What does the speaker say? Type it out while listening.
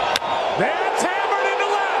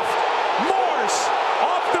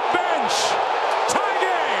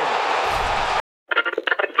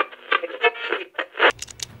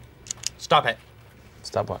Stop it.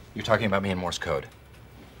 Stop what? You're talking about me in Morse code.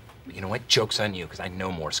 But you know what? Joke's on you, because I know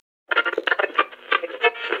Morse code.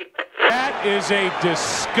 That is a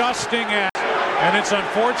disgusting act, and it's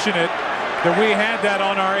unfortunate that we had that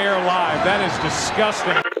on our air live. That is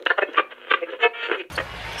disgusting.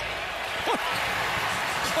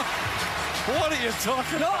 What are you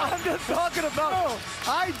talking about? I'm just talking about.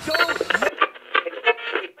 I don't.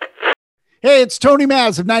 Hey, it's Tony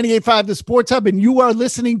Maz of 98.5 The Sports Hub, and you are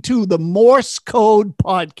listening to the Morse Code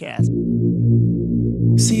Podcast.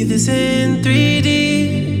 See this in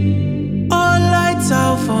 3D. All lights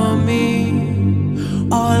out for me.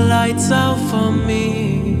 All lights out for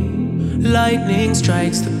me. Lightning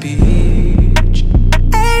strikes the beach.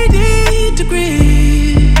 80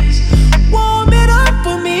 degrees. Warm it up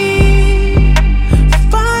for me.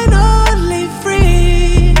 Finally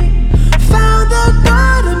free. Found the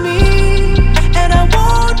God of me. And I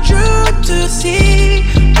want you to see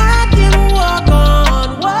I can walk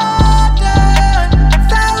on water.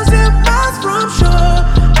 1,000 miles from shore.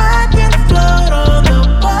 I can float on the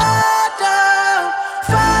water.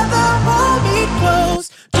 Father, hold me close.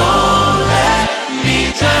 Don't let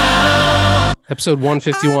me down. Episode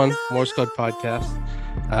 151, Morse Code Podcast.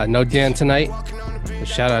 No Dan tonight. A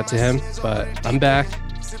shout out to him, but I'm back.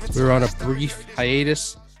 We were on a brief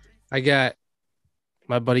hiatus. I got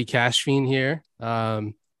my buddy Cash Fiend here.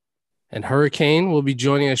 And Hurricane will be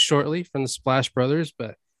joining us shortly from the Splash Brothers,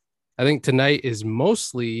 but I think tonight is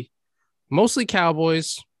mostly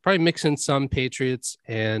Cowboys, probably mixing some Patriots,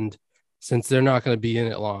 and since they're not going to be in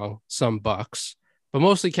it long, some Bucks, but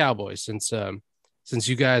mostly Cowboys since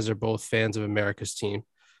you guys are both fans of America's team.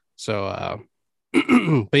 So,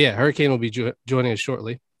 but yeah, Hurricane will be joining us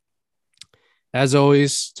shortly. As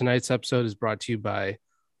always, tonight's episode is brought to you by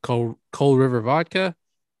Cold River Vodka.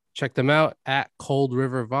 Check them out at Cold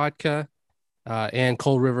River Vodka and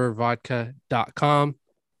coldrivervodka.com.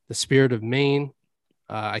 The Spirit of Maine.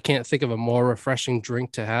 I can't think of a more refreshing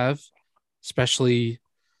drink to have, especially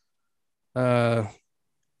early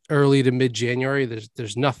to mid-January.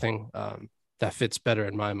 There's nothing that fits better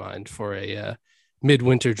in my mind for a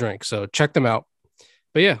midwinter drink. So check them out.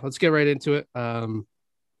 But yeah, let's get right into it.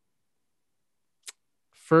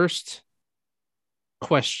 First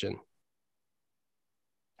question.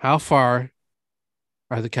 How far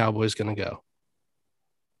are the Cowboys going to go?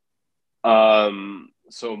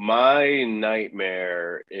 So my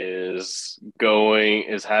nightmare is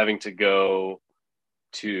having to go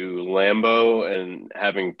to Lambeau and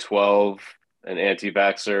having 12 an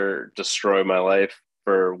anti-vaxxer destroy my life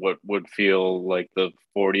for what would feel like the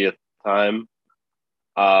 40th time.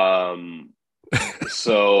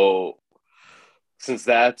 So since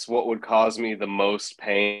that's what would cause me the most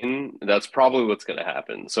pain, that's probably what's going to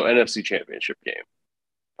happen. So NFC Championship game,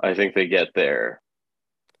 I think they get there.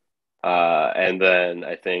 And then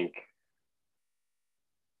I think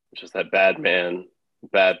just that bad man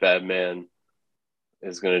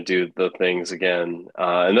is going to do the things again.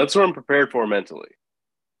 And that's what I'm prepared for mentally.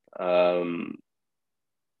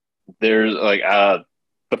 There's like,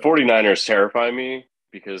 the 49ers terrify me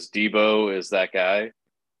because Debo is that guy.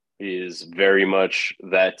 He is very much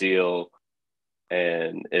that deal,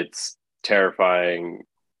 and it's terrifying.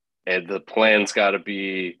 And the plan's got to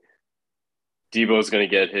be Debo's going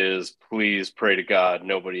to get his. Please pray to God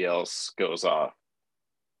nobody else goes off.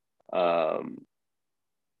 I'm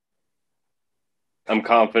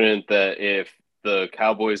confident that if the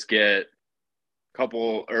Cowboys get a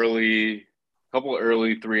couple early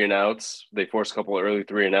 3 and outs, they force a couple early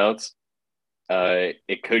 3 and outs,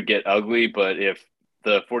 it could get ugly. But if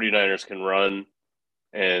the 49ers can run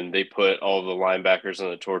and they put all the linebackers in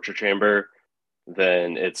the torture chamber,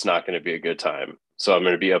 then it's not going to be a good time. So I'm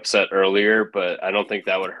going to be upset earlier, but I don't think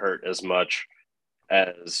that would hurt as much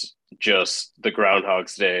as just the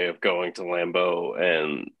Groundhog's Day of going to Lambeau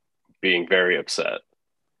and being very upset.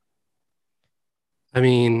 I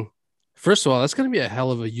mean, first of all, that's going to be a hell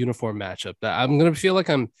of a uniform matchup. I'm going to feel like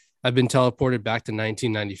I've been teleported back to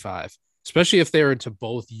 1995, especially if they were to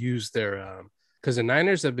both use their because the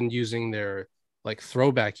Niners have been using their like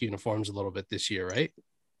throwback uniforms a little bit this year, right?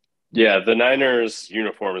 Yeah, the Niners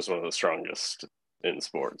uniform is one of the strongest in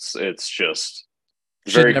sports. It's just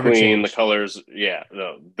very clean. Change. The colors,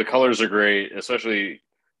 the colors are great, especially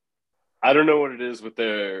I don't know what it is with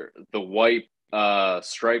the white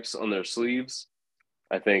stripes on their sleeves.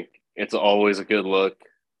 I think it's always a good look.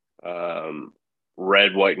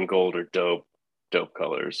 Red, white, and gold are dope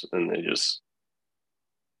colors, and they just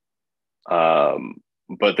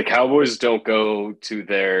but the Cowboys don't go to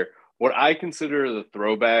their what I consider the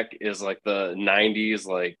throwback is like the 90s,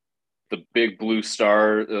 like the big blue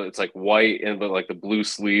star. It's like white and but like the blue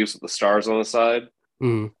sleeves with the stars on the side.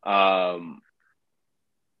 Mm.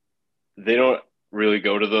 They don't really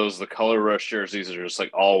go to those. The Color Rush jerseys are just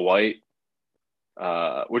like all white,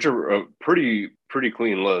 which are a pretty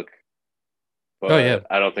clean look. But Oh yeah,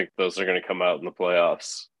 I don't think those are going to come out in the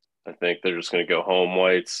playoffs. I think they're just going to go home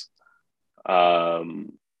whites,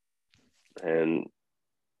 and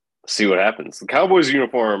see what happens. The Cowboys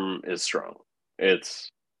uniform is strong.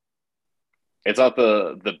 It's not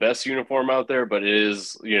the best uniform out there, but it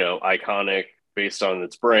is, iconic based on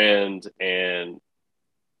its brand, and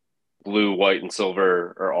blue, white, and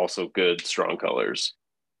silver are also good, strong colors.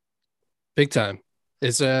 big time.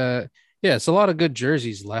 It's it's a lot of good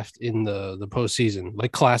jerseys left in the postseason,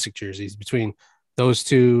 like classic jerseys between those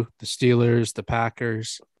two, the Steelers, the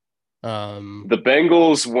Packers. The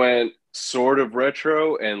Bengals went sort of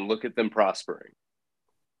retro, and look at them prospering.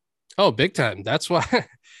 Oh, big time. That's why,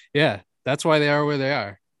 yeah, that's why they are where they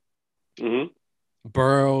are. Mm-hmm.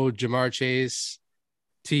 Burrow, Jamar Chase,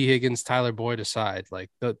 T. Higgins, Tyler Boyd aside, like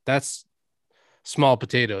that's small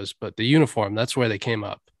potatoes, but the uniform, that's where they came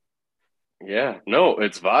up. Yeah, no,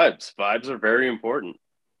 it's vibes. Vibes are very important.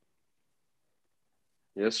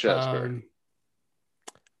 Yes, Jasper.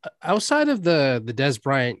 Outside of the Des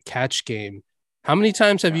Bryant catch game, how many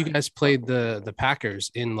times have you guys played the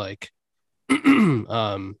Packers in like in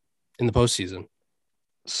the postseason?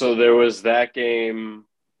 So there was that game.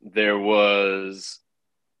 There was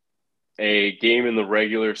a game in the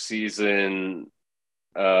regular season,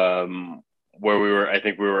 where I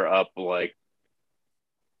think we were up like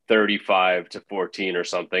 35-14 or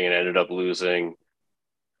something and ended up losing.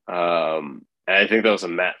 And I think that was a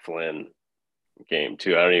Matt Flynn game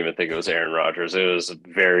too. I don't even think it was Aaron Rodgers. It was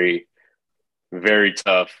very, very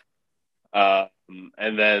tough.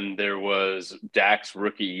 And then there was Dak's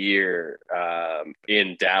rookie year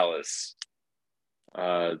in Dallas.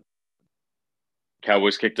 Cowboys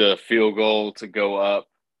kicked a field goal to go up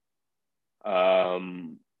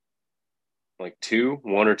like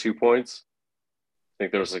 1 or 2 points. I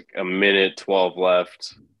think there was like a minute 12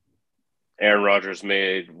 left. Aaron Rodgers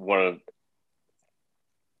made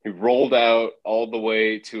he rolled out all the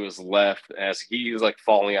way to his left as he was like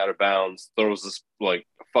falling out of bounds, throws this like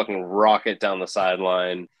fucking rocket down the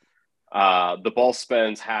sideline. The ball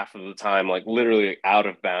spends half of the time like literally out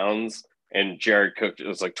of bounds, and Jared Cook, it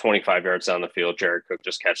was like 25 yards down the field. Jared Cook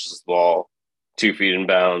just catches the ball 2 feet in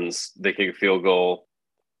bounds. They kick a field goal.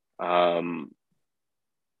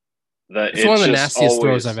 It's one of the nastiest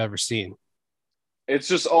throws I've ever seen. It's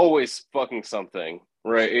just always fucking something,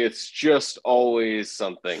 right? It's just always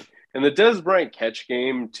something. And the Des Bryant catch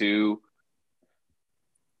game too,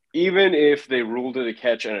 even if they ruled it a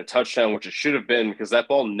catch and a touchdown, which it should have been, because that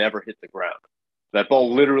ball never hit the ground. That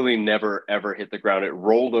ball literally never, ever hit the ground. It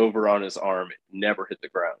rolled over on his arm. It never hit the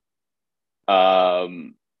ground.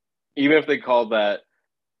 Even if they called that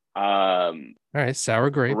all right, sour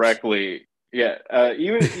grapes correctly. Yeah.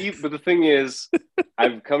 But the thing is,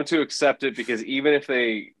 I've come to accept it, because even if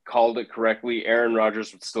they called it correctly, Aaron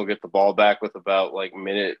Rodgers would still get the ball back with about like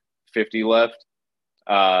minute 50 left,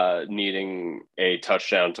 needing a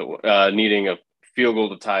touchdown needing a field goal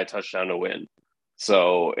to tie, a touchdown to win.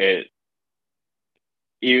 So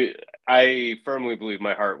I firmly believe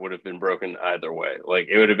my heart would have been broken either way. Like,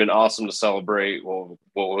 it would have been awesome to celebrate what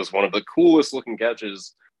was one of the coolest looking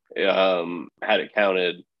catches, had it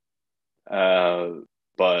counted.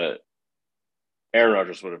 But Aaron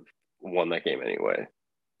Rodgers would have won that game anyway.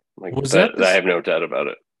 Like, I have no doubt about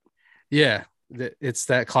it. Yeah, it's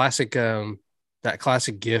that classic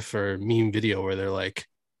GIF or meme video where they're like,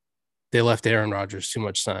 they left Aaron Rodgers too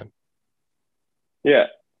much time. Yeah,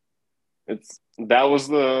 that was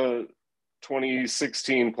the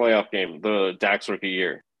 2016 playoff game, the Dak's rookie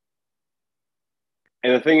year.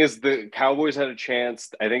 And the thing is, the Cowboys had a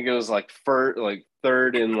chance. I think it was like third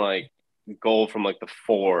and like goal from like the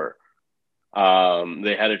 4.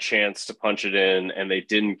 They had a chance to punch it in, and they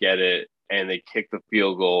didn't get it, and they kicked the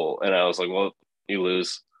field goal. And I was like, well, you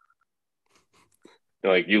lose.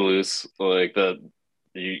 Like, you lose. Like,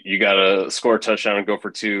 you got to score a touchdown and go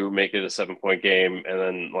for 2, make it a 7-point game, and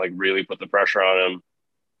then like really put the pressure on him.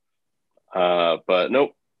 But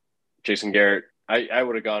nope, Jason Garrett, I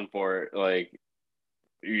would have gone for it. Like,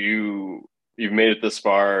 you've made it this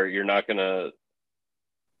far. You're not gonna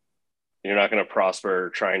prosper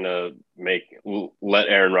trying to let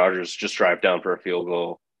Aaron Rodgers just drive down for a field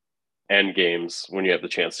goal, end games when you have the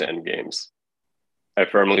chance to end games. I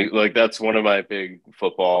firmly, like, that's one of my big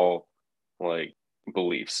football like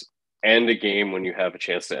beliefs. End a game when you have a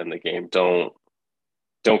chance to end the game. Don't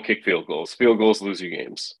kick field goals. Field goals lose you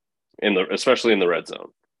games, especially in the red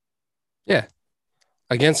zone. Yeah.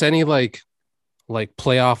 Against any like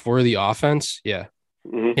playoff worthy offense. Yeah.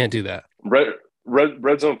 Mhm. Can't do that.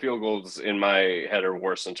 Red zone field goals in my head are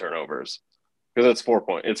worse than turnovers because it's 4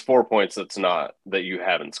 points. It's 4 points that's not that you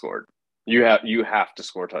haven't scored. You have to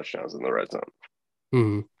score touchdowns in the red zone.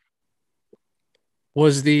 Mhm.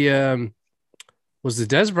 Was the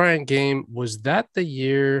Des Bryant game, was that the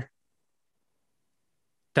year?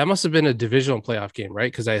 That must have been a divisional playoff game,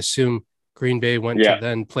 right? Because I assume Green Bay went to Yeah,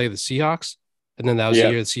 then play the Seahawks, and then that was the yeah,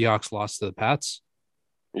 year the Seahawks lost to the Pats.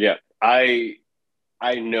 yeah.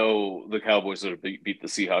 I know the Cowboys would have beat the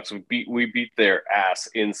Seahawks. We beat their ass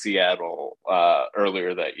in Seattle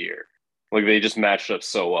earlier that year. Like they just matched up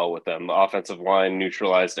so well with them. The offensive line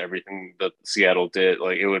neutralized everything that Seattle did.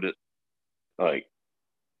 Like it would like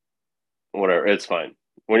whatever. It's fine.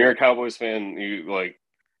 When you're a Cowboys fan, you,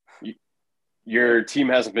 your team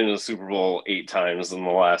hasn't been to the Super Bowl 8 times in the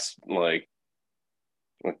last like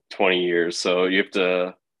 20 years. So you have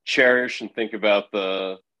to cherish and think about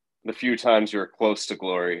the few times you were close to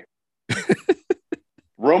glory.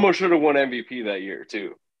 Romo should have won MVP that year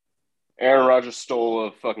too. Aaron Rodgers stole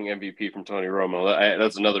a fucking MVP from Tony Romo.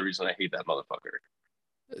 That's another reason I hate that motherfucker.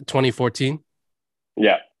 2014.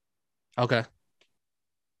 Yeah. Okay.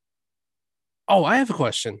 Oh, I have a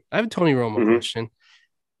question. I have a Tony Romo Mm-hmm. question.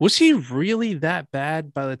 Was he really that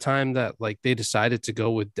bad by the time that like they decided to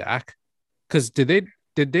go with Dak? Because did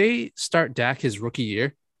they start Dak his rookie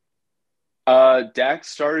year? Dak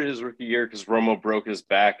started his rookie year because Romo broke his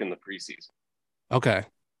back in the preseason. Okay.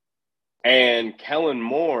 And Kellen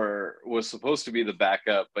Moore was supposed to be the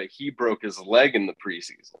backup, but he broke his leg in the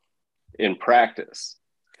preseason in practice.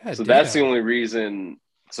 God So that's the damn. only reason.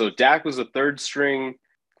 So Dak was a third string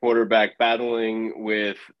quarterback battling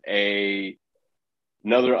with another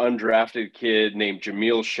undrafted kid named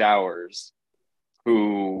Jameel Showers,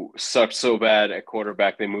 who sucked so bad at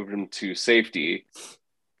quarterback they moved him to safety.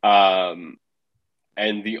 Um,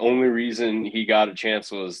 and the only reason he got a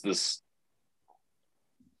chance was this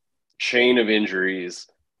chain of injuries,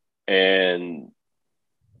 and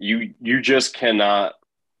you just cannot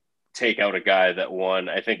take out a guy that won.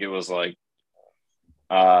 I think it was like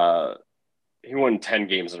uh he won 10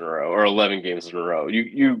 games in a row or 11 games in a row.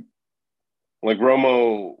 You like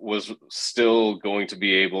Romo was still going to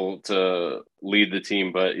be able to lead the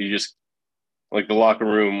team, but you just like the locker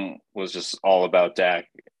room was just all about Dak.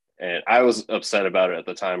 And I was upset about it at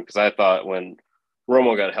the time because I thought when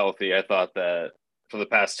Romo got healthy, I thought that for the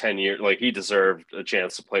past 10 years, like he deserved a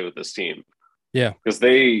chance to play with this team Yeah. because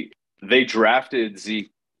they drafted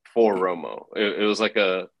Zeke for Romo. It was like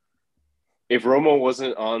a if Romo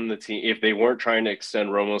wasn't on the team, if they weren't trying to extend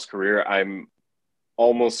Romo's career, I'm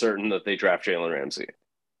almost certain that they draft Jalen Ramsey.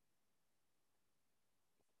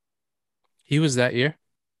 He was that year.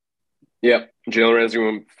 Yep. Jalen Ramsey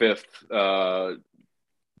went fifth.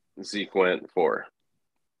 Zeke went four.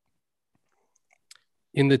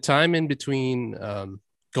 In the time in between,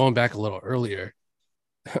 going back a little earlier,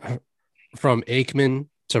 from Aikman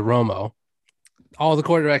to Romo, all the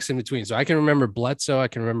quarterbacks in between. So I can remember Bledsoe. I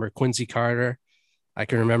can remember Quincy Carter. I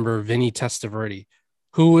can remember Vinny Testaverde.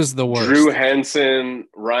 Who was the worst? Drew Henson,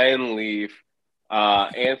 Ryan Leaf,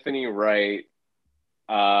 Anthony Wright,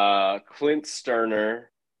 Clint Sterner.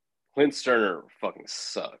 Clint Sterner fucking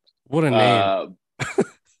sucked. What a name.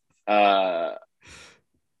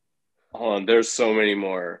 Hold on, there's so many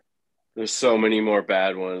more. There's so many more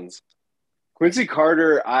bad ones. Quincy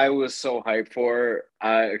Carter, I was so hyped for,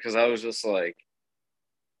 because I was just like,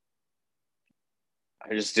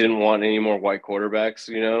 I just didn't want any more white quarterbacks,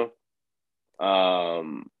 you know.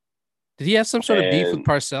 Did he have some sort of beef with And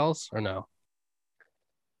Parcells or no?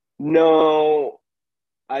 no,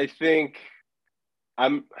 I think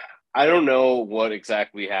I'm. I don't know what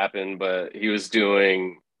exactly happened, but he was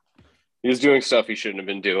doing stuff he shouldn't have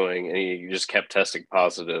been doing, and he just kept testing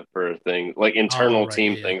positive for things like Oh, internal right.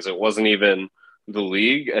 team Yeah. things. It wasn't even the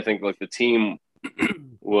league. I think like the team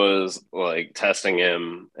was like testing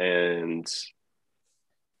him, and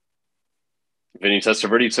Vinny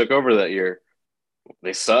Testaverde took over that year.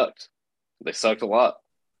 They sucked. They sucked a lot.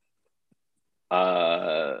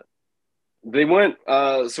 They went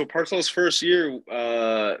so Parcells' first year,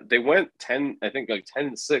 they went 10, I think like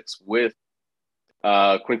 10-6 with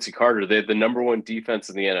Quincy Carter. They had the number one defense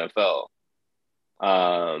in the NFL.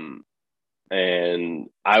 And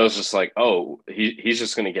I was just like, oh, he's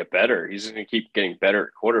just going to get better. He's just going to keep getting better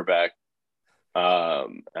at quarterback.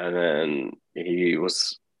 And then he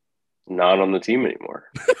was not on the team anymore.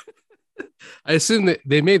 I assume that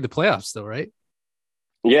they made the playoffs though, right?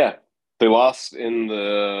 Yeah, they lost in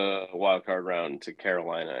the wild card round to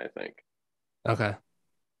Carolina, I think. Okay.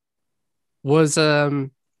 Was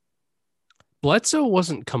Bledsoe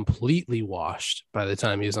wasn't completely washed by the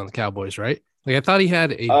time he was on the Cowboys, right? Like I thought he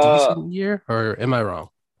had a Uh, decent year, or am I wrong?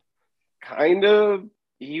 kind of.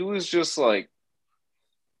 He was just like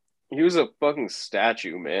he was a fucking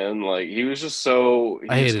statue, man. Like he was just so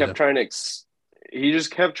I hated him. he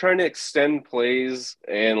just kept trying to extend plays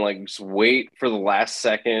and like just wait for the last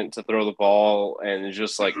second to throw the ball and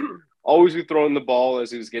just like always be throwing the ball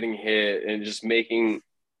as he was getting hit and just making.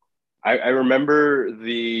 I remember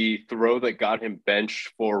the throw that got him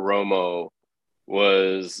benched for Romo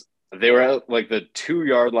was they were at like the 2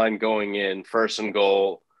 yard line going in, first and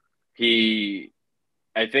goal. He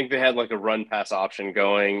I think they had like a run pass option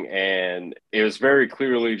going, and it was very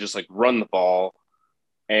clearly just like run the ball.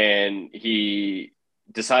 And he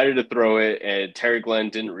decided to throw it, and Terry Glenn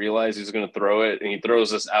didn't realize he was going to throw it, and he throws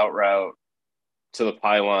this out route to the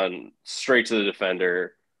pylon straight to the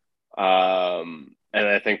defender. And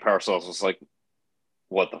I think Parcells was like,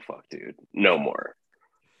 "What the fuck, dude? No more."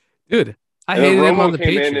 Dude, I And then hated him on Romo the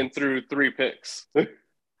came in and Patriots. threw 3 picks.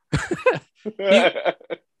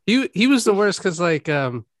 He was the worst because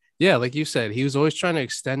yeah, like you said, he was always trying to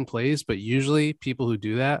extend plays, but usually people who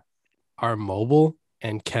do that are mobile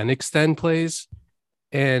and can extend plays.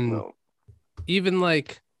 And No. even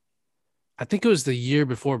like I think it was the year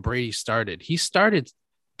before Brady started.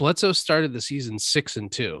 Bledsoe started the season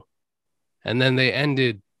 6-2, and then they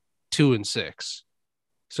ended 2-6.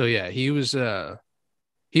 So yeah, he was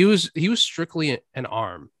strictly an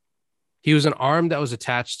arm. He was an arm that was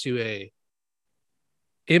attached to a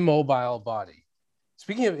immobile body.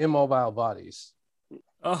 Speaking of immobile bodies,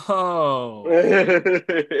 Oh,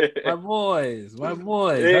 my boys. How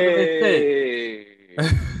do they fit? Hey,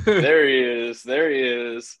 there he is. There he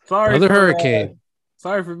is. another hurricane.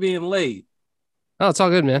 Sorry for being late. Oh, it's all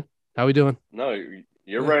good, man. How we doing? No,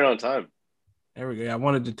 you're right on time. There we go. I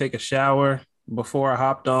wanted to take a shower before I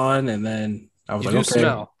hopped on, and then I was You like, do okay.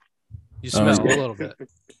 smell. You smell a little bit.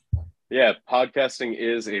 Yeah, podcasting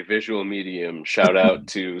is a visual medium. Shout out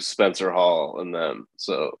to Spencer Hall and them.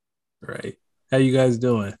 So, Right. How you guys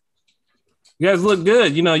doing? You guys look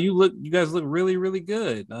good. You guys look really, really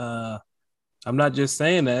good. I'm not just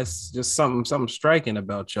saying that. It's just something striking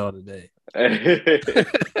about y'all today. How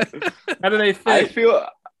do they fit? I feel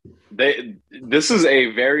this is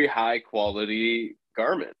a very high quality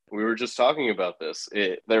garment. We were just talking about this.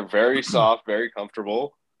 They're very soft, very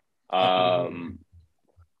comfortable. Yeah.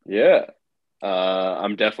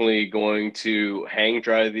 I'm definitely going to hang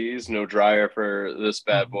dry these. No dryer for this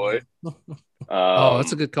bad boy. Oh,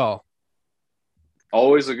 that's a good call.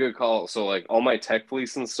 Always a good call. So like all my tech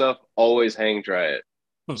fleece and stuff, always hang dry it.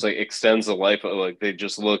 It's like extends the life of like they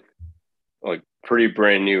just look like pretty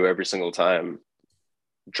brand new every single time.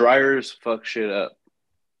 Dryers fuck shit up.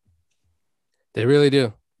 They really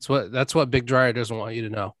do. That's what Big Dryer doesn't want you to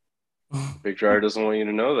know. Big Dryer doesn't want you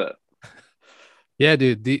to know that. Yeah,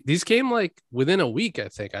 dude. These came like within a week, I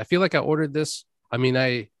think. I feel like I ordered this. I mean,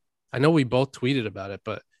 I know we both tweeted about it,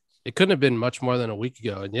 but it couldn't have been much more than a week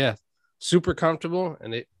ago. And yeah, super comfortable,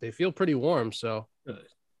 and they feel pretty warm. So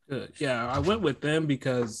Good. Yeah, I went with them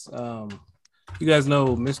because you guys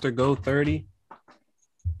know Mr. Go 30.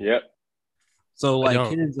 Yep. So I like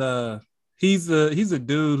don't. he's a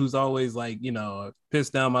dude who's always like,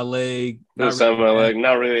 pissed down my leg. This time I'm like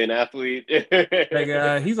not really an athlete.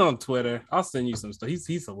 That he's on Twitter. I'll send you some stuff.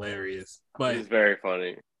 He's hilarious. But He's very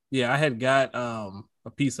funny. yeah, I had got a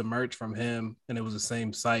piece of merch from him, and it was the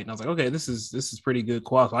same site, and I was like, okay, this is pretty good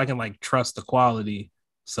quality. I can like trust the quality.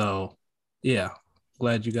 So yeah,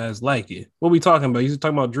 glad you guys like it. What are we talking about? You're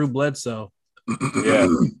talking about Drew Bledsoe. Yeah.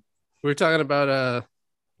 We're talking about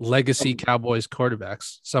legacy Cowboys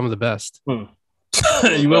quarterbacks, some of the best.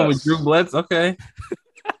 You went with Drew Bledsoe? Okay.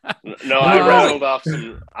 No, I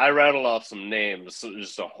rattled off some names. So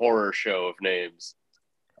just a horror show of names.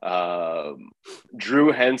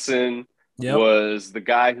 Drew Henson was the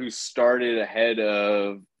guy who started ahead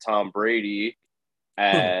of Tom Brady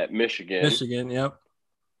at Michigan. Yep.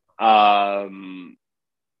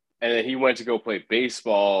 And then he went to go play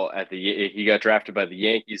baseball he got drafted by the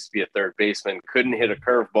Yankees to be a third baseman, couldn't hit a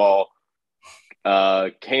curveball,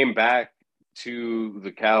 came back to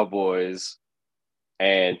the Cowboys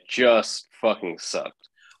and just fucking sucked.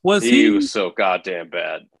 He was so goddamn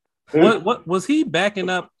bad. What was he backing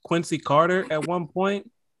up Quincy Carter at one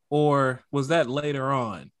point, or was that later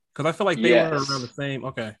on? Because I feel like they were around the same.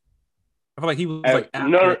 Okay, I feel like he was like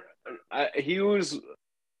after.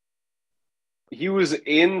 He was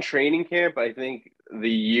in training camp, I think, the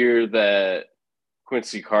year that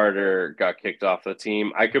Quincy Carter got kicked off the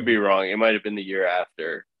team. I could be wrong. It might have been the year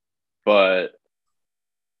after, but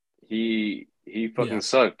he fucking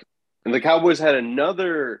sucked. And the Cowboys had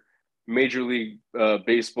another Major League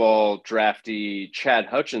Baseball draftee Chad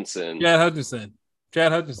Hutchinson. Chad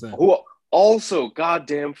Hutchinson. Who also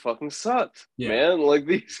goddamn fucking sucked, Yeah. man. Like,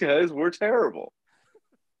 these guys were terrible.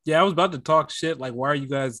 Yeah, I was about to talk shit. Like, why are you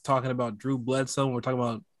guys talking about Drew Bledsoe? We're talking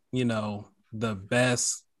about, the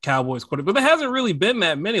best Cowboys quarterback. But there hasn't really been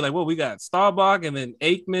that many. Like, we got Staubach and then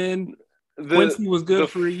Aikman. Quincy was good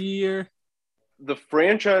for a year. The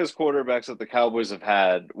franchise quarterbacks that the Cowboys have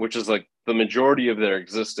had, which is like the majority of their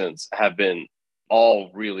existence, have been all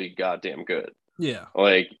really goddamn good. Yeah.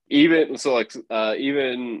 Like,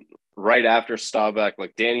 even right after Staubach,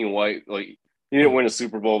 like Danny White, like he didn't win a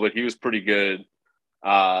Super Bowl, but he was pretty good.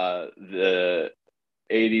 The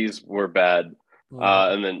 80s were bad.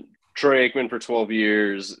 And then Troy Aikman for 12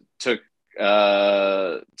 years took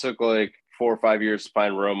like 4 or 5 years to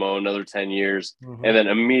find Romo, another 10 years, and then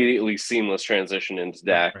immediately seamless transition into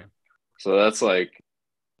Dak. Right. So that's like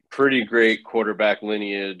pretty great quarterback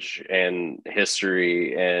lineage and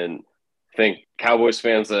history. And I think Cowboys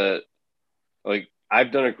fans that, like,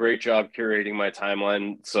 I've done a great job curating my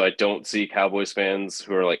timeline so I don't see Cowboys fans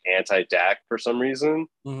who are like anti-Dak for some reason.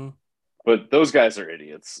 But those guys are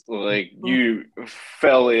idiots. Like, you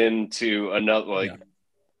fell into another,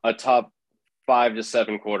 a top 5 to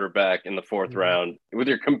 7 quarterback in the 4th round with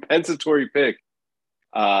your compensatory pick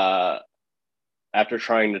after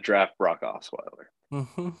trying to draft Brock Osweiler.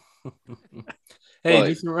 Hey,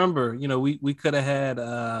 just remember, we could have had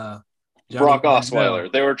Brock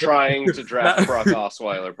Osweiler. They were trying to draft Brock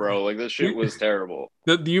Osweiler, bro. Like, this shit was terrible.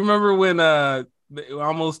 Do you remember when we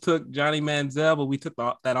almost took Johnny Manziel, but we took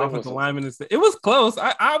that offensive lineman instead? It was close.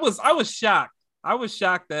 I was shocked. I was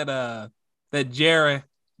shocked that Jerry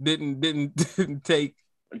didn't take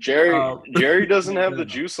Jerry doesn't have the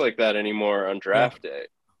juice like that anymore on draft day.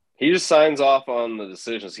 He just signs off on the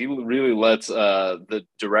decisions. He really lets the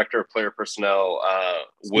director of player personnel,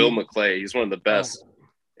 Will McClay. He's one of the best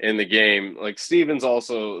in the game. Like, Steven's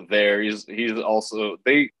also there. He's also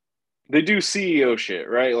they do CEO shit,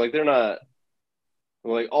 right? Like, they're not,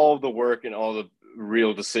 like, all of the work and all the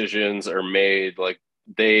real decisions are made. Like,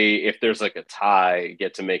 they, if there's like a tie,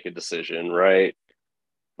 get to make a decision, right?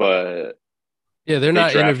 But yeah, they're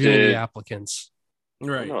not interviewing the applicants.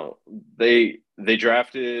 Right. No, they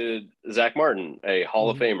drafted Zach Martin, a Hall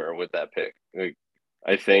of Famer, with that pick. Like,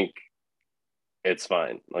 I think it's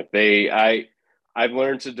fine. Like, I've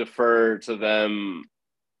learned to defer to them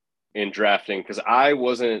in drafting because I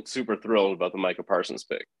wasn't super thrilled about the Micah Parsons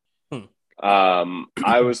pick.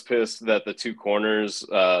 I was pissed that the 2 corners,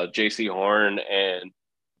 J.C. Horn and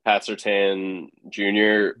Pat Surtain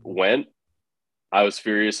Jr. went. I was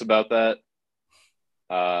furious about that.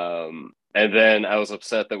 And then I was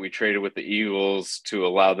upset that we traded with the Eagles to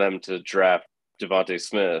allow them to draft Devontae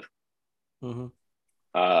Smith.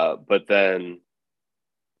 But then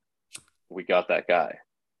we got that guy.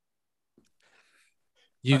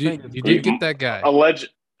 You did get that guy.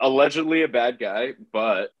 Allegedly a bad guy,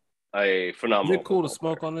 but a phenomenal. Is it cool to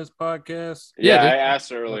smoke on this podcast? Yeah, I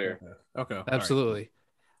asked earlier. Okay. Absolutely.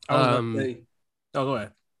 Right. I was going to say, go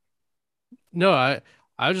ahead. No, I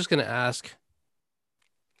was just going to ask.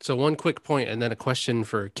 So one quick point and then a question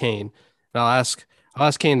for Kane. And I'll ask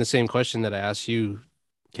Kane the same question that I asked you,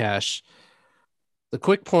 Cash. The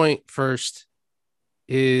quick point first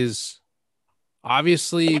is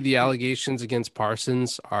obviously the allegations against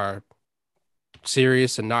Parsons are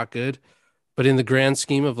serious and not good, but in the grand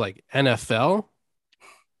scheme of like NFL,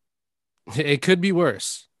 it could be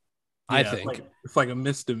worse. Yeah, I think it's like a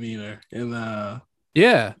misdemeanor in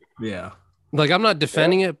yeah. Like, I'm not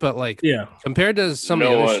defending it, but like, compared to some of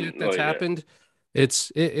the other shit that's happened,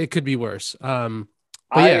 it could be worse. I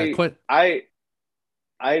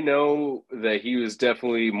know that he was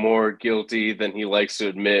definitely more guilty than he likes to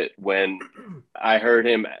admit. When I heard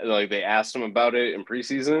him, like, they asked him about it in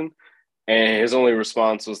preseason, and his only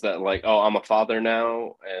response was that, like, oh, I'm a father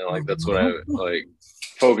now, and like that's what I like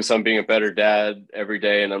focus on being a better dad every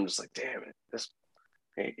day. And I'm just like, damn it,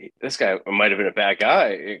 this guy might have been a bad guy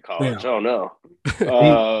in college. Oh no.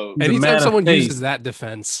 Anytime someone uses that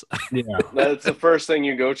defense, that's the first thing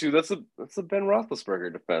you go to. That's the Ben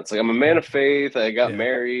Roethlisberger defense. Like, I'm a man of faith. I got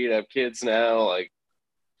married. I have kids now. Like,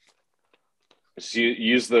 just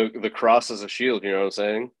use the cross as a shield. You know what I'm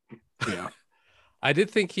saying? Yeah. I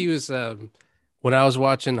did think he was when I was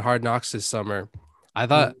watching Hard Knocks this summer. I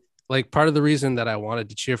thought like part of the reason that I wanted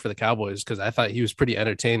to cheer for the Cowboys because I thought he was pretty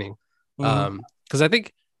entertaining. Because I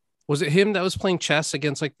think, was it him that was playing chess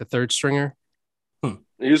against like the third stringer?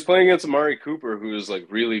 He was playing against Amari Cooper, who is like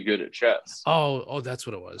really good at chess. Oh, that's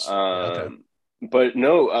what it was. Okay. But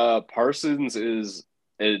no, Parsons is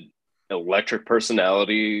an electric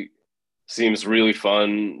personality, seems really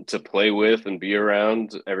fun to play with and be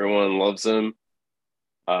around. Everyone loves him.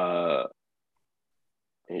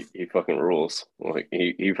 He fucking rules. Like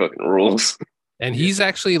he fucking rules. And he's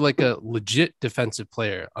actually like a legit defensive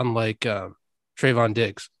player, unlike Trayvon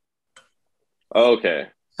Diggs. Okay.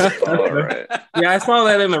 All right. Yeah, I saw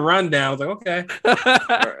that in the rundown. I was like, okay.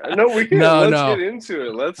 Right. No, we can. Let's get into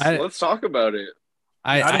it. Let's talk about it.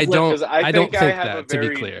 I don't think to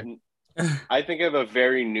be clear. I think I have a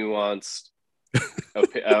very nuanced.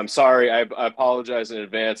 I'm sorry. I apologize in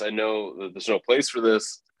advance. I know that there's no place for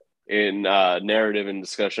this in narrative and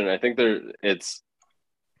discussion. I think I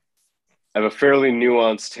have a fairly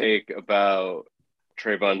nuanced take about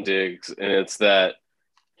Trayvon Diggs, and it's that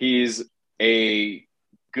he's a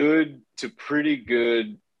good to pretty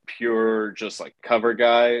good, pure, just like cover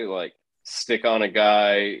guy, like stick on a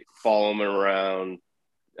guy, follow him around,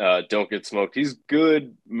 don't get smoked. He's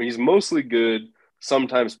good. He's mostly good,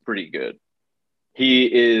 sometimes pretty good. He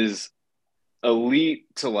is elite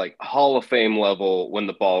to like Hall of Fame level when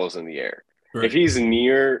the ball is in the air. Right. If he's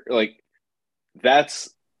near, like,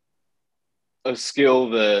 that's a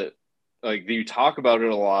skill that, like, you talk about it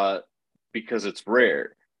a lot because it's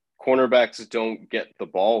rare. Cornerbacks don't get the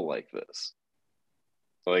ball like this.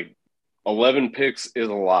 Like, 11 picks is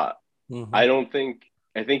a lot. Mm-hmm.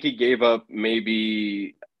 I think he gave up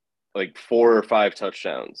maybe like 4 or 5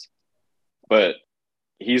 touchdowns, but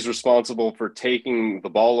he's responsible for taking the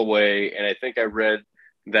ball away. And I think I read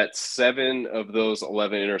that 7 of those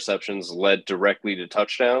 11 interceptions led directly to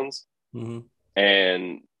touchdowns. Mm-hmm.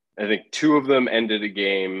 And I think 2 of them ended a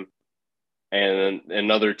game, and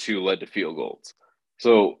another 2 led to field goals.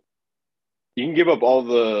 So you can give up all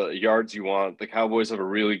the yards you want. The Cowboys have a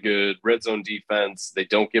really good red zone defense. They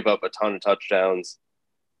don't give up a ton of touchdowns.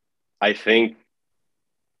 I think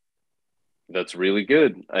that's really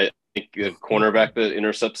good. I think a cornerback that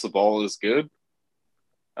intercepts the ball is good.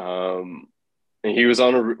 And he was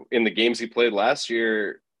in the games he played last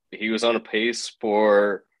year, he was on a pace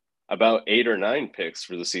for about 8 or 9 picks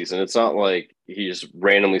for the season. It's not like he just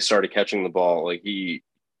randomly started catching the ball. Like, he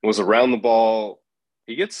was around the ball.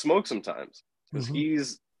 He gets smoked sometimes because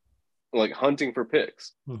he's like hunting for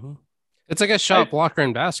picks. Mm-hmm. It's like a shot blocker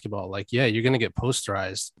in basketball. Like, yeah, you're going to get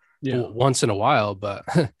posterized once in a while, but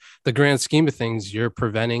the grand scheme of things, you're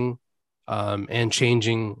preventing and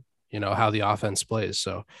changing, how the offense plays.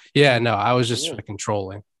 So yeah, no, I was just fucking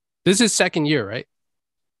trolling. This is his second year, right?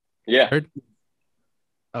 Yeah. Third?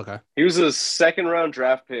 Okay. He was a 2nd round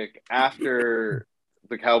draft pick after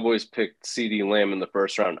the Cowboys picked CD Lamb in the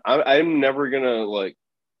 1st round. I'm never going to like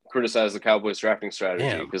criticize the Cowboys drafting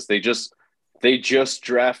strategy because they just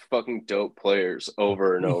draft fucking dope players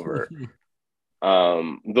over and over.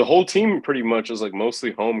 The whole team pretty much is like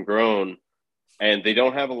mostly homegrown, and they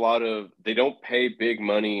don't pay big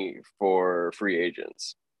money for free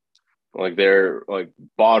agents. Like, they're like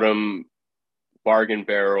bottom bargain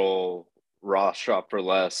barrel, Ross shop for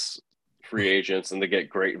less free agents, and they get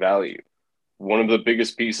great value. One of the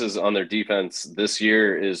biggest pieces on their defense this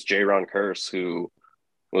year is Jaron Kearse, who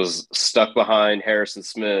was stuck behind Harrison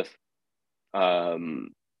Smith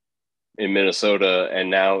in Minnesota, and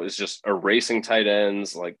now is just erasing tight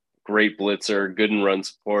ends, like great blitzer, good in run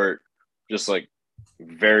support, just like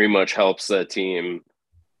very much helps that team.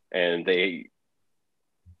 And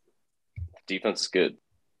defense is good.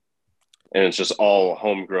 And it's just all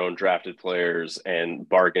homegrown drafted players and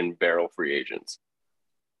bargain barrel free agents.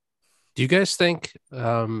 Do you guys think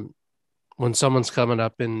when someone's coming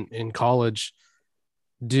up in college,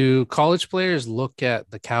 do college players look at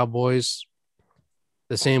the Cowboys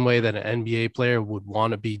the same way that an NBA player would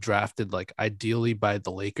want to be drafted, like ideally by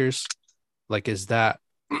the Lakers? Like, is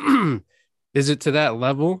it to that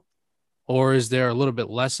level, or is there a little bit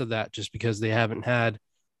less of that just because they haven't had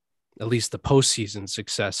at least the postseason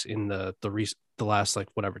success in the last, like,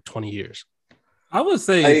 whatever, 20 years? I would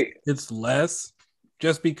say it's less,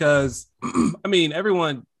 just because, I mean,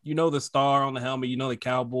 everyone, the star on the helmet, the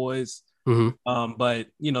Cowboys. Mm-hmm. But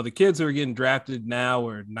the kids who are getting drafted now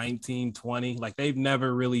are 19, 20. Like, they've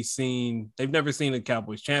never seen the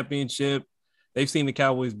Cowboys championship. They've seen the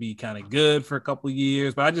Cowboys be kind of good for a couple of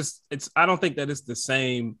years, but I don't think that it's the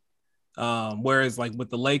same. Whereas, like, with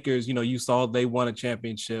the Lakers, you saw they won a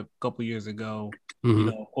championship a couple of years ago. Mm-hmm.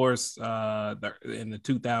 Of course, in the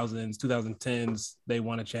 2000s, 2010s, they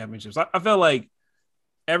won a championship. So I felt like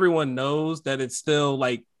everyone knows that it's still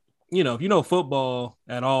like, if you know football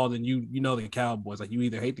at all, then you know the Cowboys. Like, you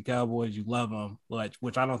either hate the Cowboys, you love them,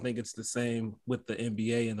 which I don't think it's the same with the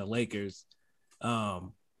NBA and the Lakers.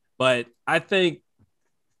 But I think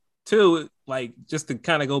too, like, just to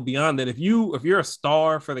kind of go beyond that, if you're a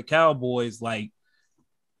star for the Cowboys, like,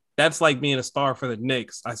 that's like being a star for the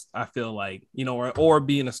Knicks. I feel like, you know, or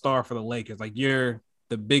being a star for the Lakers. Like you're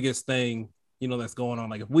the biggest thing, you know, that's going on.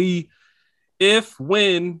 Like when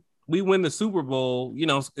we win the Super Bowl, you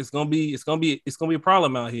know, it's gonna be a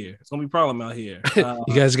problem out here. It's gonna be a problem out here. You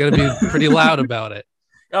guys got to be pretty loud about it.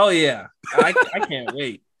 Oh yeah, I can't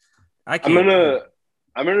wait. I'm gonna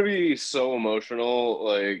be so emotional,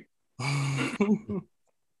 like,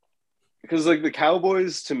 because like the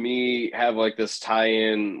Cowboys to me have like this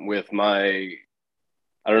tie-in with my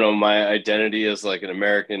identity as like an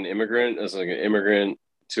American immigrant, as like an immigrant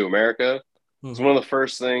to America. It's one of the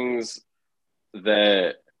first things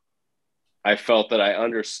that I felt that I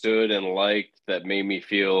understood and liked that made me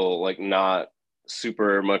feel like not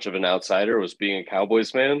super much of an outsider was being a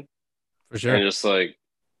Cowboys fan. For sure. And just like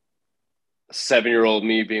 7-year-old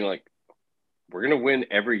me being like, we're going to win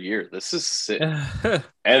every year. This is sick. And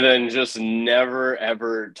then just never,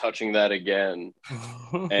 ever touching that again.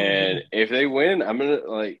 And if they win, I'm going to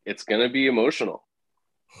like, it's going to be emotional.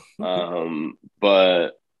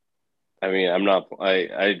 But I mean,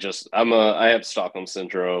 I have Stockholm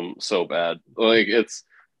syndrome so bad. Like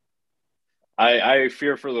I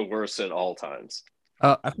fear for the worst at all times.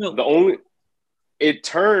 It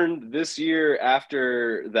turned this year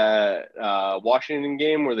after that Washington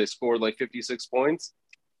game where they scored like 56 points.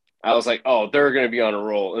 I was like, oh, they're going to be on a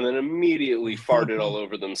roll. And then immediately farted all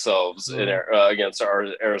over themselves against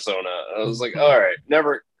Arizona. I was like, all right,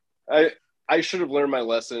 never. I should have learned my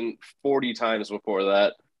lesson 40 times before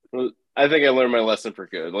that. I think I learned my lesson for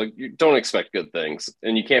good. Like, you don't expect good things,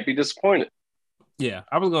 and you can't be disappointed. Yeah,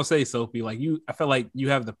 I was gonna say, Sophie, like I feel like you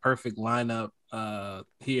have the perfect lineup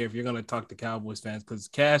here if you're gonna talk to Cowboys fans, because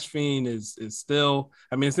Cash Fiend is still,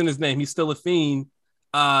 I mean, it's in his name. He's still a fiend.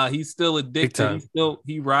 He's still addicted.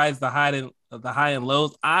 He rides the high and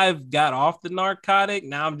lows. I've got off the narcotic.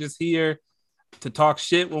 Now I'm just here to talk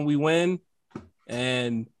shit when we win,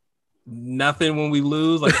 and nothing when we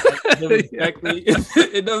lose. Like it doesn't affect me.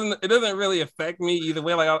 It doesn't really affect me either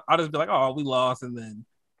way. Like I'll just be like, oh, we lost, and then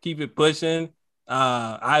keep it pushing.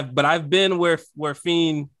 I've been where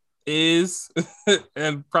Fiend is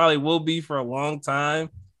and probably will be for a long time.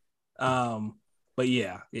 But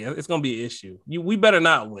yeah, it's gonna be an issue. We better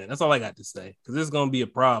not win. That's all I got to say, because it's gonna be a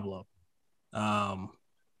problem. I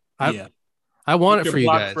want it for you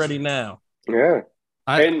guys. Ready now. Yeah.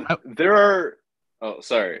 There are. Oh,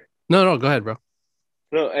 sorry. No, go ahead, bro.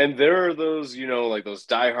 No, and there are those, you know, like those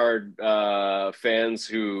diehard fans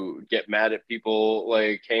who get mad at people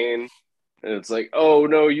like Kane. And it's like, oh,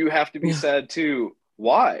 no, you have to be sad too.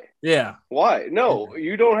 Why? Yeah. Why? No,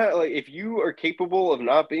 you don't have, like, if you are capable of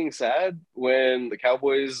not being sad when the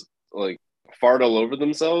Cowboys, like, fart all over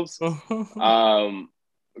themselves, good.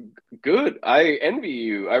 I envy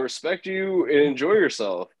you. I respect you and enjoy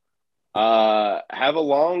yourself. Have a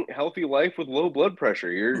long, healthy life with low blood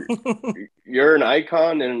pressure. You're an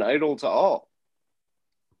icon and an idol to all.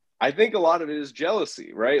 I think a lot of it is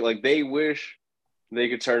jealousy, right? Like they wish they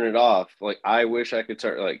could turn it off. Like I wish I could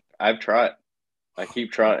turn. Like I've tried. I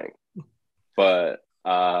keep trying, but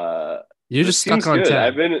you're just stuck on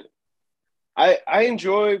 10. I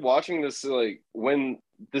enjoy watching this. Like when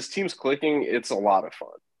this team's clicking, it's a lot of fun.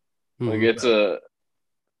 Like it's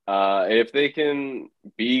if they can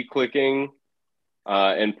be clicking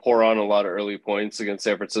and pour on a lot of early points against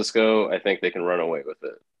San Francisco, I think they can run away with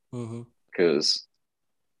it. Because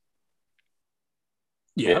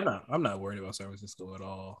I'm not worried about San Francisco at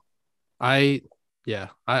all. I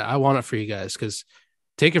want it for you guys, because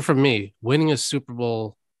take it from me, winning a Super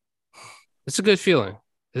Bowl, it's a good feeling.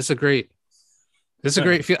 It's a great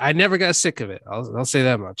feel. I never got sick of it. I'll say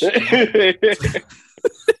that much.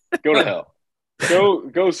 Go to hell.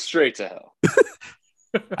 Go straight to hell.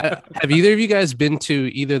 Have either of you guys been to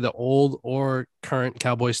either the old or current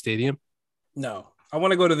Cowboy Stadium? No. I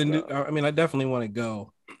want to go to the new. I mean, I definitely want to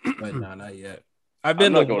go, but no, not yet. I've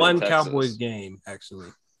been to one Cowboys game, actually.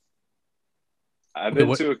 I've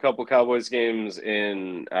been to a couple Cowboys games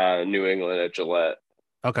in New England at Gillette.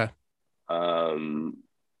 Okay.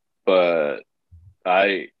 But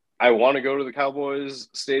I want to go to the Cowboys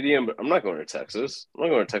Stadium, but I'm not going to Texas. I'm not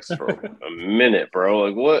going to Texas for a minute, bro.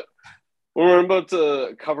 Like what? When I'm about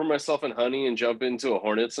to cover myself in honey and jump into a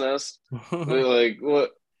hornet's nest, like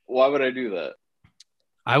what? Why would I do that?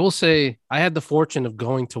 I will say I had the fortune of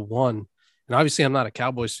going to one, and obviously I'm not a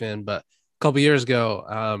Cowboys fan, but a couple of years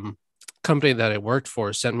ago, company that I worked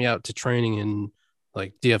for sent me out to training in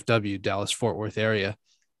like DFW, Dallas Fort Worth area,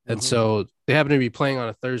 and so they happened to be playing on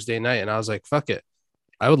a Thursday night, and I was like, "Fuck it,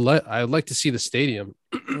 I would like to see the stadium."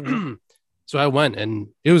 So I went, and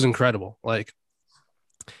it was incredible. Like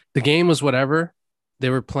the game was whatever. They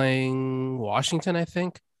were playing Washington, I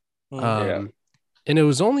think. And it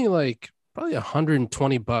was only like probably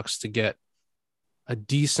 $120 to get a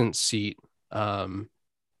decent seat.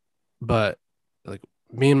 But like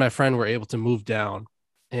me and my friend were able to move down,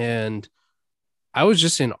 and I was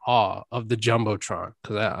just in awe of the Jumbotron,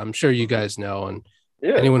 because I'm sure you guys know, and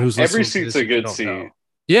anyone who's listening every to seat's this, a if you good don't seat. know.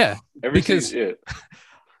 Yeah, Every because seat,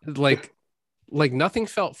 like nothing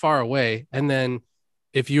felt far away, and then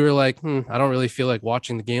if you were like, I don't really feel like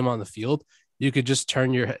watching the game on the field, you could just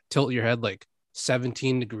tilt your head like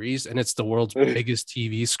 17 degrees, and it's the world's biggest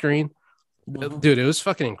TV screen. Dude, it was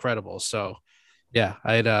fucking incredible. So yeah,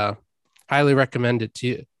 I'd highly recommend it to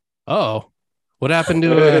you. Oh, what happened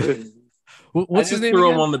to what's his name threw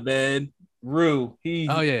again? him on the bed. Rue. He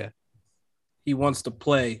wants to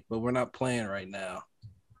play, but we're not playing right now.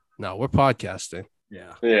 No, we're podcasting.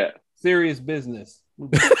 Yeah. Serious business.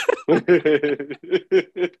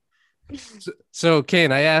 So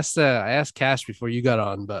Kane, I asked Cash before you got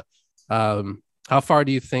on, but how far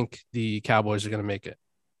do you think the Cowboys are going to make it?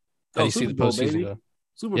 How do you see the postseason going?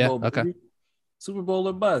 Super Bowl, baby. Okay. Super Bowl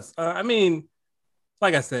or bust. I mean,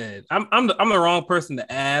 like I said, I'm the wrong person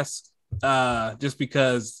to ask, just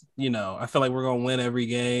because I feel like we're gonna win every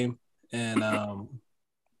game, and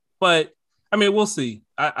but I mean we'll see.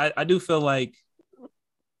 I do feel like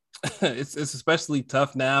it's especially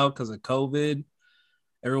tough now because of COVID,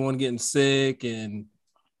 everyone getting sick, and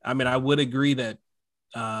I mean I would agree that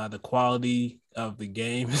the quality of the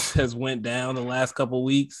game has went down the last couple of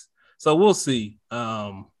weeks. So we'll see.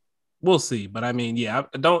 We'll see. But I mean, yeah,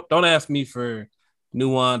 don't ask me for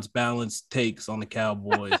nuanced, balanced takes on the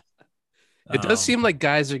Cowboys. It does seem like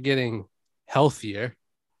guys are getting healthier.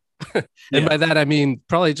 And by that, I mean,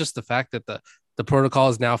 probably just the fact that the protocol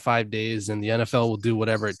is now 5 days, and the NFL will do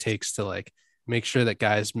whatever it takes to like make sure that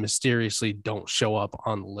guys mysteriously don't show up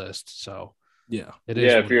on the list. So yeah, it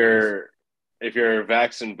is. Yeah, if you're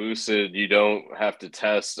vaccine boosted, you don't have to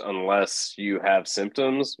test unless you have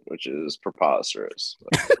symptoms, which is preposterous.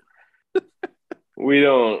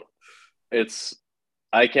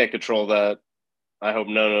 I can't control that. I hope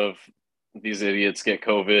none of these idiots get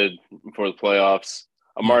COVID before the playoffs.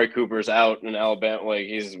 Amari Cooper's out in Alabama. Like,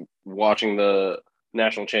 he's watching the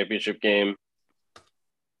national championship game.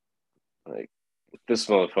 Like, this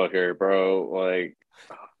motherfucker, bro. Like,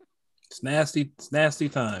 it's nasty. It's nasty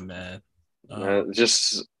time, man.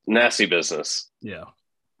 Just nasty business. Yeah.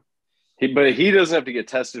 But he doesn't have to get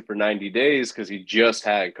tested for 90 days because he just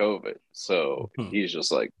had COVID. So he's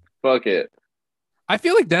just like, fuck it. I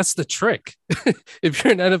feel like that's the trick. If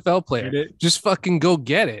you're an NFL player, just fucking go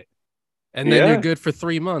get it. And then you're good for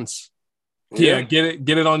 3 months. Yeah, get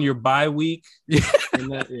it on your bye week.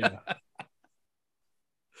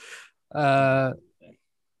 I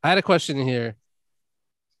had a question here.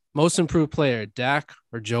 Most improved player, Dak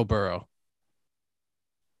or Joe Burrow?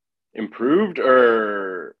 Improved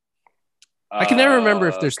or I can never remember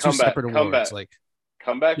if there's two separate awards. Like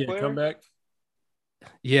comeback player? Comeback.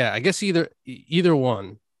 Yeah, I guess either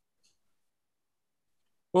one.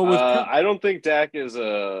 Well, I don't think Dak is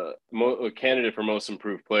a candidate for most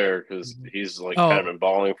improved player because he's like kind of been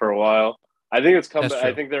balling for a while. I think it's comeback.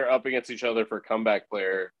 I think they're up against each other for comeback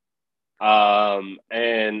player.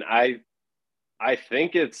 And I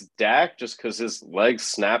think it's Dak just because his legs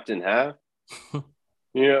snapped in half. I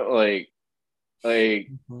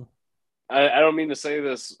don't mean to say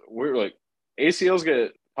this. We're like ACLs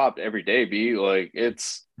get popped every day. Like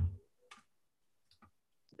it's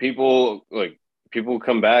people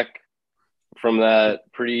come back from that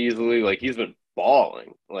pretty easily. Like he's been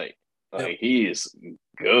balling. Like he's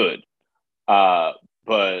good. But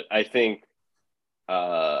I think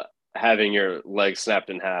having your leg snapped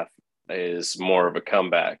in half is more of a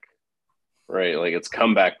comeback, right? Like it's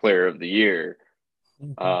comeback player of the year.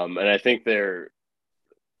 And I think they're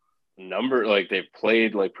they've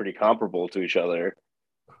played like pretty comparable to each other.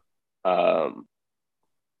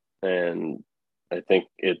 And I think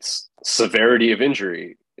it's severity of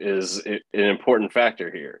injury is an important factor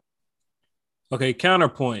here. Okay,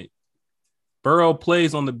 counterpoint. Burrow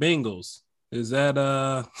plays on the Bengals. Is that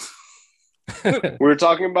We're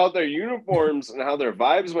talking about their uniforms and how their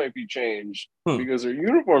vibes might be changed because their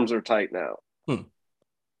uniforms are tight now.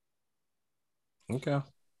 Okay.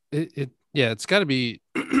 It's got to be.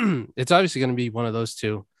 It's obviously going to be one of those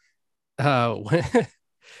two. Dan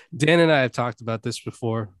and I have talked about this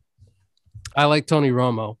before. I like Tony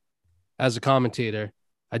Romo as a commentator.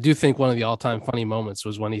 I do think one of the all-time funny moments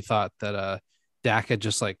was when he thought that Dak had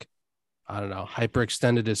just like, I don't know,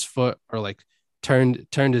 hyperextended his foot or like turned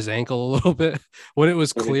his ankle a little bit when it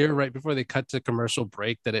was clear right before they cut to commercial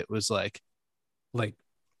break that it was like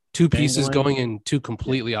two pieces going in two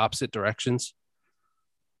completely opposite directions.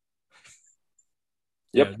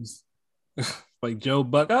 Yep. Yeah, like Joe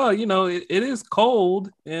Buck. Oh, it is cold,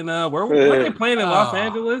 and where they playing in Los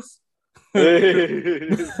Angeles? I'm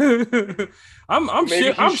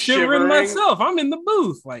Maybe I'm he's shivering shivering. myself. I'm in the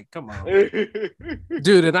booth. Like, come on,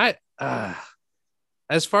 Dude. And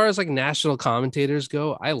as far as like national commentators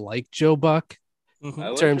go, I like Joe Buck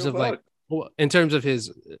Mhm. in terms of like, in terms of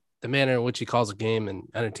the manner in which he calls a game and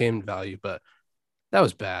entertainment value, but that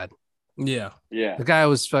was bad. Yeah. The guy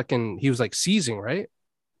was he was like seizing, right?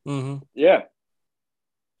 Mm-hmm. Yeah.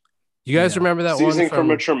 You guys remember that seizing one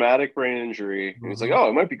from a traumatic brain injury? And he's like, oh,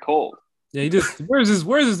 it might be cold. Yeah, he just where's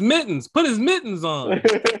his mittens? Put his mittens on.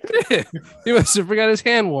 He must have forgot his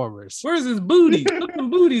hand warmers. Where's his booties? Put some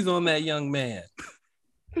booties on that young man.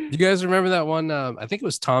 You guys remember that one? I think it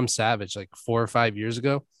was Tom Savage, like 4 or 5 years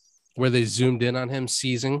ago, where they zoomed in on him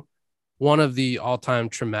seizing. One of the all-time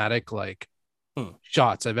traumatic like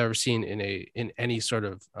shots I've ever seen in any sort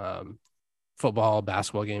of football,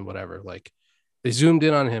 basketball game, whatever. Like they zoomed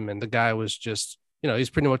in on him, and the guy was just, he's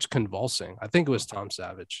pretty much convulsing. I think it was Tom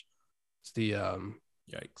Savage. It's the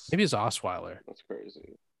yikes. Maybe it's Osweiler. That's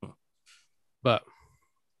crazy. But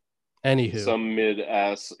anywho, some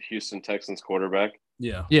mid-ass Houston Texans quarterback.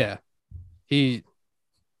 Yeah. He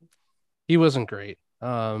wasn't great.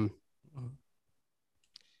 What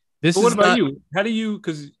about you? How do you,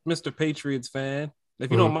 because Mr. Patriots fan,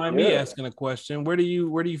 if you don't mind me asking a question, where do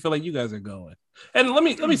you feel like you guys are going? And let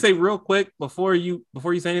me say real quick before you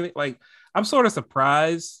say anything, like I'm sort of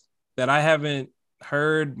surprised that I haven't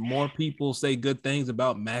heard more people say good things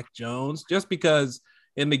about Mac Jones, just because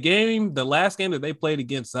in the last game that they played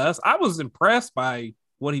against us, I was impressed by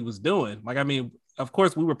what he was doing. Like, I mean, of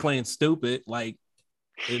course we were playing stupid, like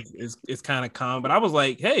it's kind of calm, but I was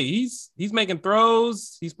like, hey, he's making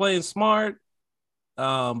throws, he's playing smart.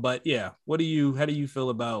 But yeah, how do you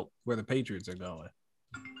feel about where the Patriots are going?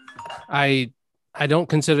 I don't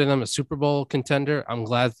consider them a Super Bowl contender. I'm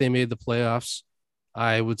glad they made the playoffs.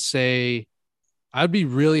 I would say I'd be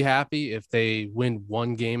really happy if they win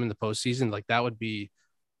one game in the postseason. Like that would be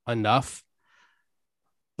enough.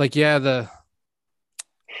 Like, yeah, the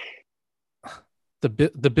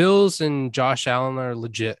Bills and Josh Allen are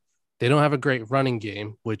legit. They don't have a great running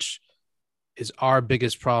game, which is our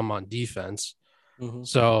biggest problem on defense. Mm-hmm.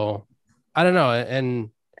 So I don't know. And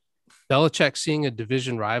Belichick seeing a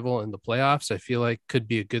division rival in the playoffs, I feel like could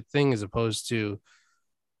be a good thing, as opposed to,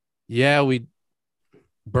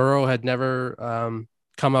 Burrow had never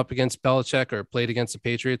come up against Belichick or played against the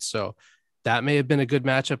Patriots. So that may have been a good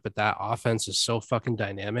matchup, but that offense is so fucking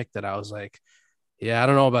dynamic that I was like, yeah, I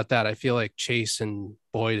don't know about that. I feel like Chase and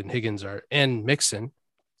Boyd and Higgins and Mixon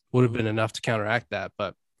would have been enough to counteract that.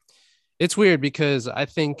 But it's weird because I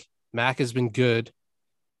think Mac has been good.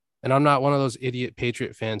 And I'm not one of those idiot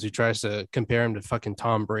Patriot fans who tries to compare him to fucking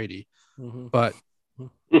Tom Brady. Mm-hmm. But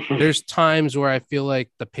there's times where I feel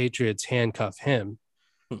like the Patriots handcuff him.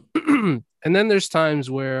 And then there's times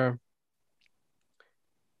where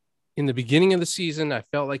in the beginning of the season, I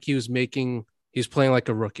felt like he was playing like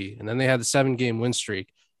a rookie. And then they had the 7-game win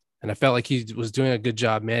streak. And I felt like he was doing a good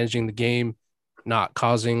job managing the game, not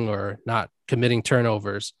causing or not committing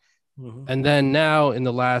turnovers. Mm-hmm. And then now in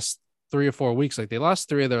the last 3 or 4 weeks, like they lost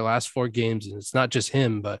 3 of their last 4 games. And it's not just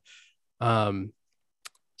him, but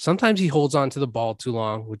sometimes he holds on to the ball too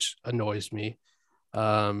long, which annoys me.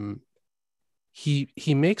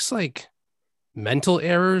 He makes like mental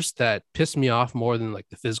errors that piss me off more than like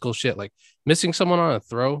the physical shit. Like missing someone on a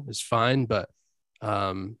throw is fine, but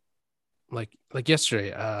like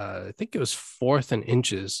yesterday, I think it was 4th and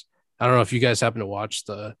inches. I don't know if you guys happen to watch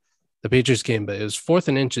the Patriots game, but it was 4th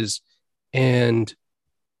and inches, and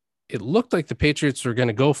it looked like the Patriots were going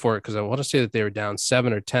to go for it because I want to say that they were down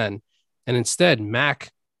 7 or 10, and instead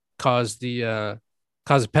Mac caused a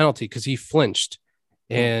penalty because he flinched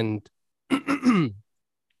and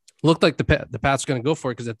looked like the Pats were going to go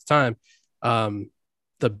for it because at the time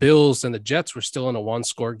the Bills and the Jets were still in a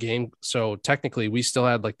 1-score game, so technically we still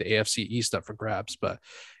had like the AFC East up for grabs. But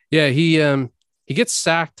yeah, he gets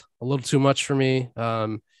sacked a little too much for me,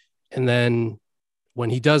 and then when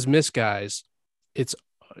he does miss guys, it's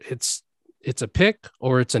a pick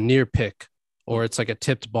or it's a near pick or it's like a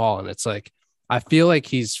tipped ball, and it's like I feel like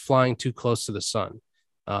he's flying too close to the sun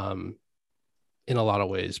in a lot of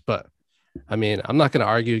ways. But I mean, I'm not going to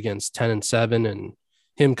argue against 10-7 and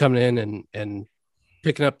him coming in and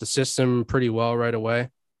picking up the system pretty well right away.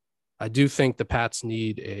 I do think the Pats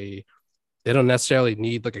they don't necessarily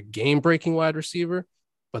need like a game-breaking wide receiver,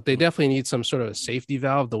 but they definitely need some sort of a safety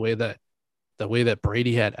valve the way that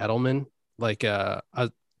Brady had Edelman, like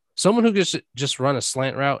someone who just run a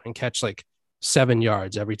slant route and catch like 7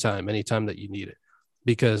 yards anytime that you need it.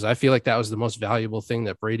 because I feel like that was the most valuable thing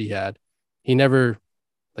that Brady had. He never,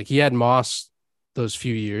 like, he had Moss those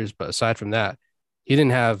few years, but aside from that, he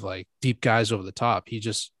didn't have like deep guys over the top. He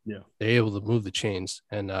just, they're able to move the chains.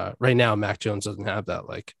 And right now, Mac Jones doesn't have that.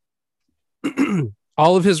 Like,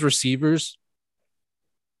 all of his receivers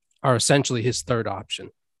are essentially his third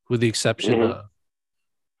option, with the exception of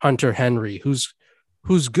Hunter Henry, who's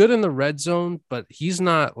good in the red zone, but he's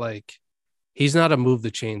not a move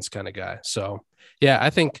the chains kind of guy. So yeah,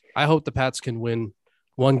 I hope the Pats can win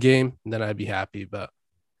one game and then I'd be happy. But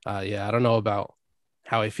yeah, I don't know about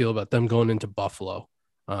how I feel about them going into Buffalo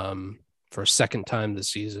for a second time this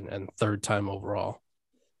season and third time overall.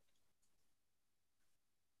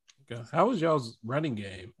 Okay. How was y'all's running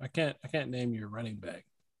game? I can't name your running back.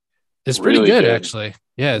 It's pretty really good, actually.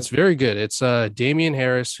 Yeah, it's very good. It's Damian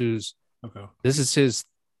Harris, who's this is his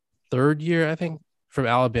third year, I think, from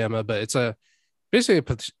Alabama, but it's basically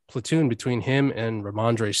a platoon between him and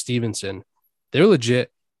Ramondre Stevenson. They're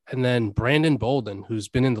legit. And then Brandon Bolden, who's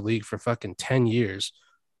been in the league for fucking 10 years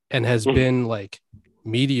and has been like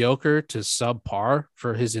mediocre to subpar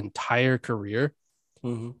for his entire career.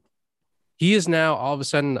 He is now all of a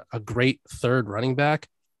sudden a great third running back.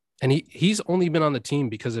 And he's only been on the team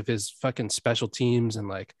because of his fucking special teams. And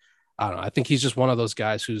like, I don't know, I think he's just one of those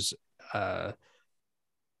guys who's, I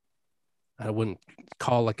wouldn't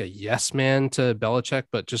call like a yes man to Belichick,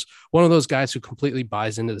 but just one of those guys who completely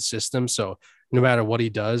buys into the system. So no matter what he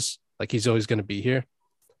does, like he's always going to be here.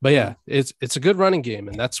 But yeah, it's a good running game.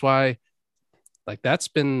 And that's why, like, that's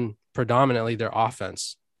been predominantly their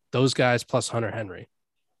offense, those guys plus Hunter Henry.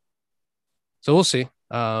 So we'll see.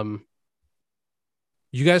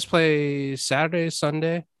 You guys play Saturday,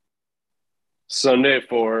 Sunday? Sunday at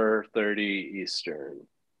 4:30 Eastern.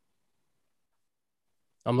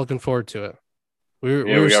 I'm looking forward to it. We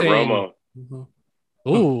got saying, Romo.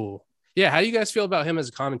 Ooh. Yeah, how do you guys feel about him as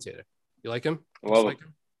a commentator? You like him? Love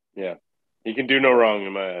him. Yeah. He can do no wrong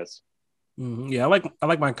in my eyes. Yeah, I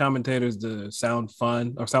like my commentators to sound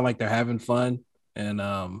fun or sound like they're having fun. And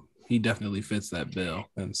he definitely fits that bill.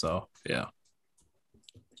 And so, yeah.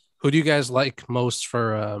 Who do you guys like most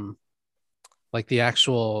for like the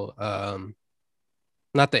actual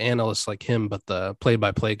not the analyst like him, but the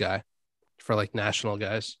play-by-play guy for like national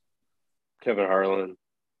guys? Kevin Harlan.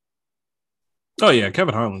 Oh yeah,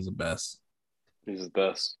 Kevin Harlan's the best. He's the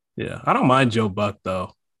best. Yeah. I don't mind Joe Buck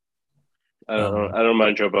though. I don't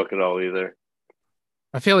mind Joe Buck at all either.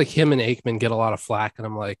 I feel like him and Aikman get a lot of flack, and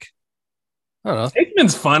I'm like, I don't know.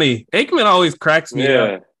 Aikman's funny. Aikman always cracks me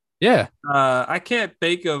up. Yeah. I can't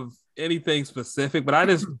think of anything specific, but I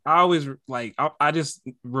always like, I just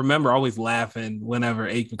remember always laughing whenever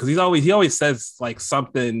Aikman, because he always says like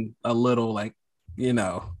something a little like, you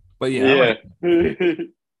know, but yeah.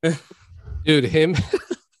 Dude, him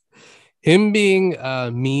being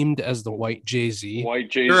memed as the white Jay-Z.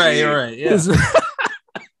 White Jay-Z. Right. Yeah.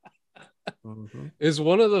 Is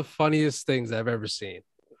one of the funniest things I've ever seen.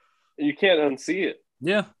 You can't unsee it.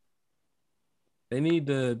 Yeah. They need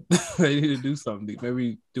to do something.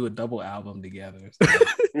 Maybe do a double album together.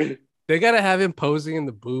 They gotta have him posing in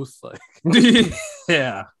the booth, like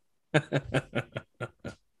yeah.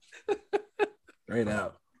 Straight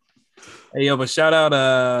out. Hey yo, but shout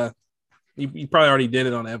out you probably already did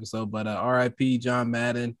it on the episode, but R.I.P. John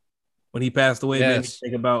Madden. When he passed away, made me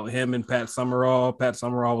think about him and Pat Summerall. Pat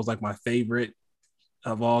Summerall was like my favorite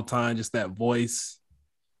of all time, just that voice.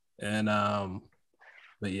 And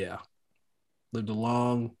but yeah. Lived a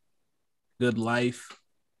long, good life.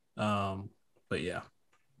 But yeah.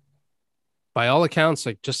 By all accounts,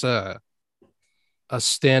 like just a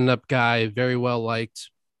stand-up guy, very well liked,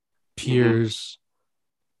 peers,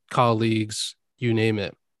 colleagues, you name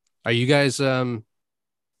it. Are you guys were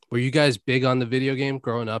you guys big on the video game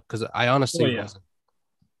growing up? Because I honestly wasn't.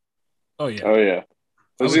 Oh yeah.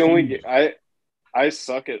 It was the only I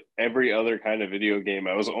suck at every other kind of video game.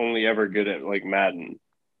 I was only ever good at like Madden.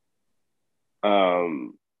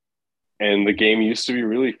 And the game used to be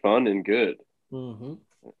really fun and good. And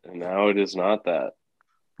now it is not that.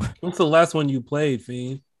 What's the last one you played,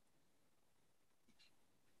 Fiend?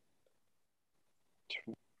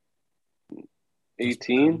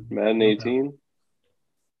 18? Madden 18?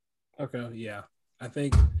 Okay, yeah. I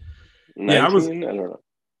think 19? I don't know.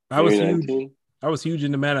 I was huge. I was huge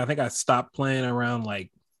into Madden. I think I stopped playing around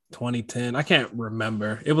like 2010. I can't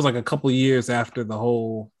remember. It was like a couple years after the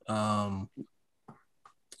whole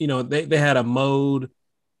they had a mode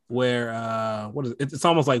where it's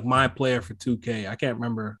almost like My Player for 2K. I can't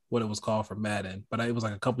remember what it was called for Madden, but it was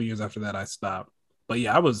like a couple years after that I stopped. But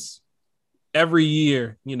yeah, I was every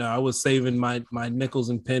year, I was saving my nickels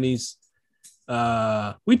and pennies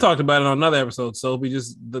We talked about it on another episode. So we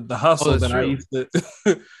just the hustle that I used to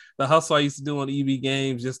the hustle I used to do on EB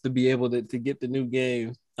games just to be able to get the new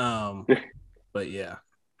game. But yeah.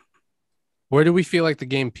 Where do we feel like the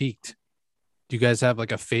game peaked? Do you guys have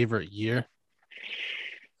like a favorite year?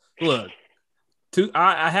 Look,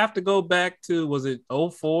 I have to go back to, was it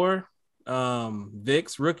 04?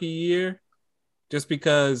 Vic's rookie year, just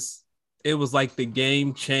because it was like the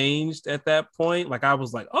game changed at that point. Like I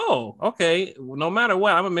was like, oh, okay, well, no matter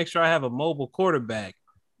what, I'm gonna make sure I have a mobile quarterback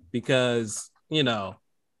because he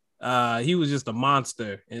was just a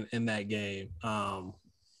monster in that game.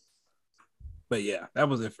 But yeah, that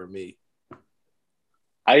was it for me.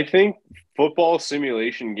 I think football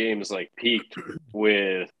simulation games like peaked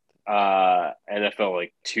with NFL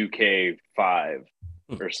like 2K5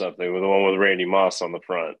 or something, with the one with Randy Moss on the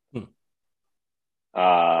front.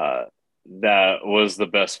 That was the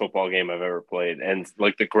best football game I've ever played, and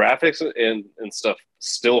like the graphics and stuff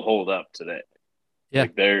still hold up today. Yeah,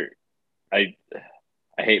 like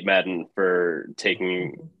I hate Madden for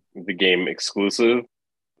taking the game exclusive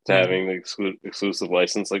to having the exclusive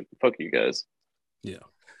license. Like, fuck you guys. Yeah,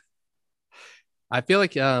 I feel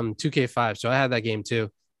like 2K5. So I had that game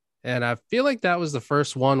too, and I feel like that was the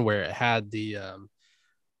first one where it had the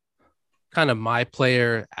kind of my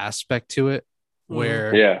player aspect to it,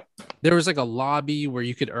 where there was like a lobby where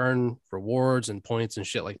you could earn rewards and points and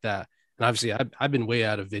shit like that. And obviously I've been way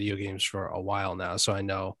out of video games for a while now, so I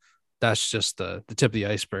know that's just the tip of the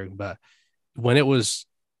iceberg. But when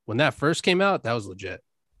that first came out, that was legit.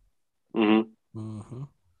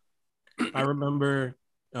 I remember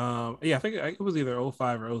I think it was either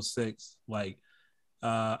 05 or 06. Like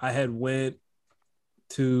I had went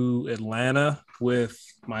to Atlanta with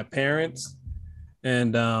my parents,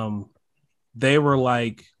 and they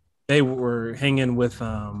were hanging with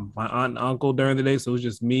my aunt and uncle during the day, so it was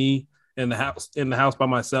just me in the house by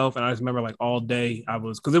myself. And I just remember like all day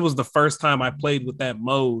because it was the first time I played with that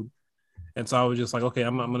mode, and so I was just like, okay,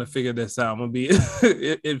 I'm gonna figure this out. I'm gonna be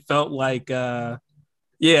it felt like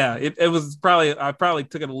it was I probably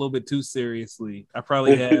took it a little bit too seriously. I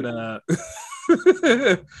probably had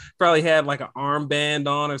probably had like an armband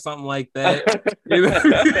on or something like that.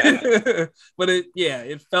 But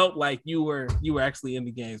it felt like you were actually in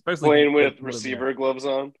the game, especially playing with receiver gloves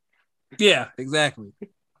on. Yeah, exactly.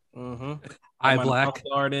 Eye black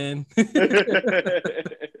guard in.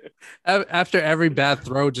 After every bad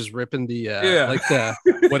throw, just ripping the like the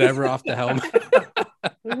whatever off the helmet.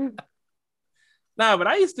 Nah, but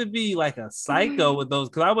I used to be like a psycho with those,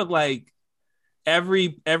 because I would like every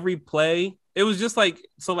play. It was just like,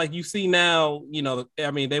 so like you see now,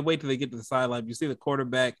 they wait till they get to the sideline. You see the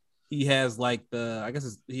quarterback, he has like he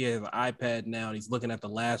has an iPad now, and he's looking at the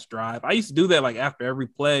last drive. I used to do that like after every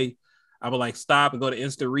play. I would like stop and go to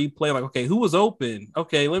instant replay. Like, okay, who was open?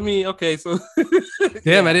 Okay, so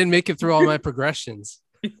damn, I didn't make it through all my progressions.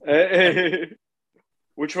 Which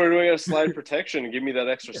one do I got to slide protection and give me that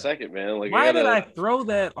extra second, man? Like, why did I throw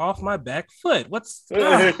that off my back foot? What's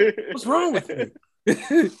wrong with me?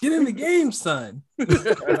 Get in the game, son.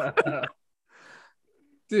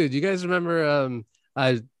 Dude, you guys remember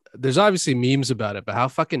there's obviously memes about it, but how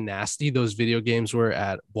fucking nasty those video games were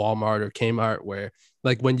at Walmart or Kmart, where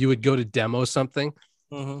like when you would go to demo something,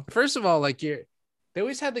 first of all, like they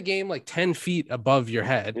always had the game like 10 feet above your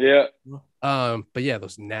head. Yeah. But yeah,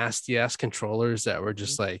 those nasty ass controllers that were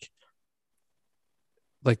just like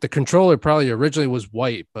the controller probably originally was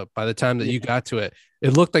white, but by the time that you got to it,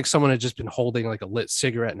 it looked like someone had just been holding like a lit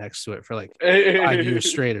cigarette next to it for like 5 years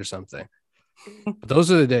straight or something. But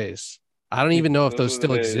those are the days. I don't even know if those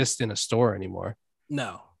still exist in a store anymore.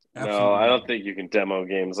 No, no, I don't think you can demo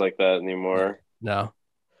games like that anymore. No.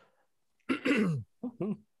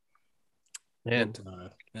 Man,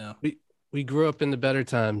 yeah, we grew up in the better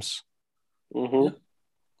times. Mm-hmm.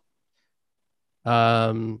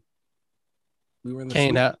 We were in the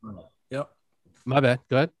Kane, yep. My bad.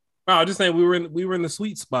 Go ahead. No, I was just saying we were in the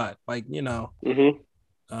sweet spot. Like,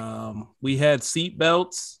 we had seat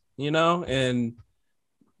belts, and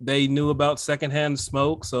they knew about secondhand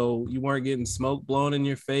smoke, so you weren't getting smoke blown in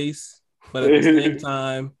your face. But at the same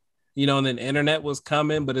time, and then internet was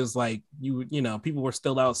coming, but it's like people were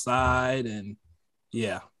still outside, and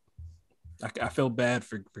yeah, I feel bad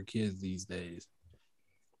for kids these days.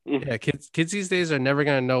 Yeah, kids these days are never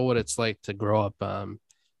gonna know what it's like to grow up.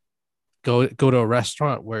 Go to a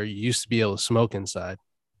restaurant where you used to be able to smoke inside.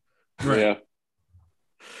 Right. Yeah.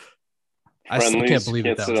 I still can't believe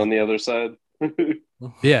can't sit on the other side.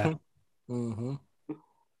 Yeah.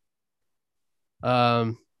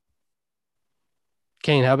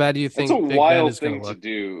 Kane, how bad do you think it's a Big wild Ben is thing to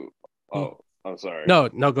do? Oh, I'm sorry. No,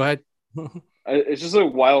 go ahead. I it's just a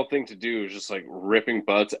wild thing to do. It's just like ripping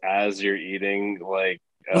butts as you're eating like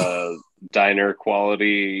diner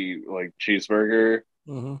quality like cheeseburger.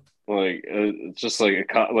 Mm-hmm. Like it's just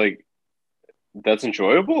like like that's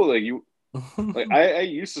enjoyable. Like you, like I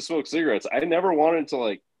used to smoke cigarettes. I never wanted to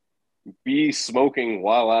like be smoking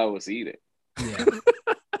while I was eating. Yeah.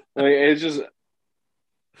 Like it's just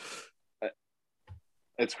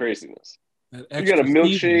it's craziness. You got a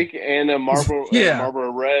milkshake and a Marlboro, Yeah.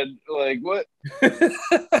 Marlboro Red. Like what?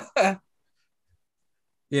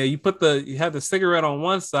 Yeah, you have the cigarette on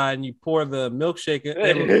one side and you pour the milkshake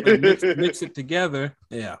and mix it together.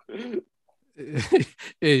 Yeah.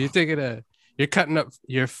 Yeah, you're cutting up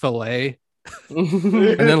your fillet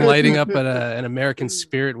and then lighting up an American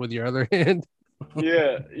Spirit with your other hand.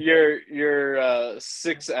 Yeah, your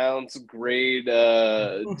 6 ounce grade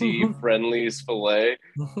D Friendly's fillet.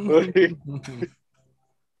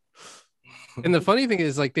 And the funny thing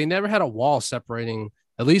is, like, they never had a wall separating,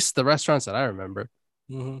 at least the restaurants that I remember.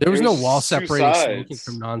 There was no wall separating smoking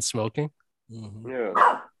from non-smoking. Yeah.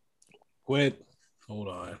 Quit. Hold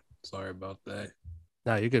on. Sorry about that.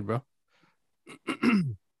 No, you're good, bro.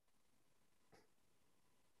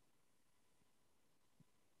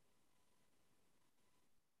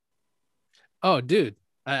 Oh, dude.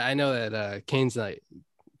 I know that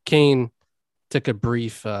Kane took a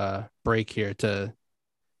brief break here to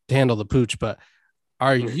handle the pooch, but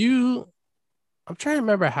are you I'm trying to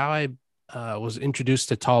remember how I was introduced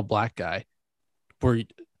to Tall Black Guy.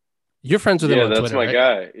 You're friends with him on that's Twitter, my right?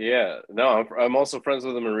 guy. Yeah. No, I'm also friends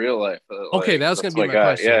with him in real life. Okay, that was going to be my guy.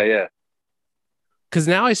 question. Yeah. Because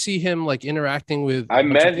now I see him like interacting with I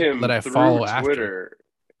met him that I through follow Twitter. after.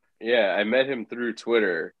 Yeah, I met him through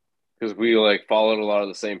Twitter because we like followed a lot of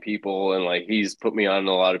the same people, and like he's put me on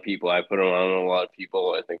a lot of people. I put him on a lot of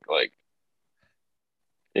people. I think like,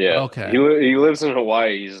 yeah, Okay. He lives in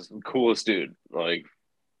Hawaii. He's the coolest dude. Like,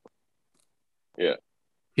 yeah,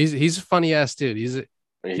 he's a funny ass dude. He's a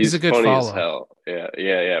good funny follow. as hell.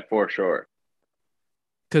 Yeah, for sure.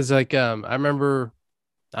 Because like I remember,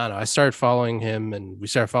 I don't know, I started following him and we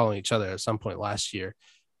started following each other at some point last year.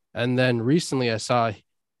 And then recently I saw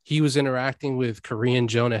he was interacting with Korean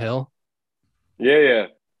Jonah Hill. Yeah.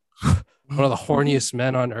 One of the horniest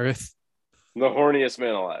men on earth. The horniest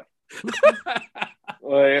man alive.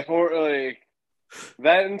 like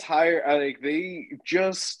that entire, like they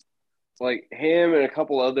just like him and a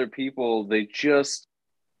couple other people, they just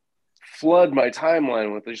flood my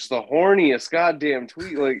timeline with just the horniest goddamn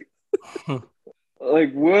tweet. Like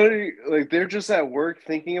like what? Like they're just at work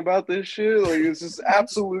thinking about this shit. Like it's just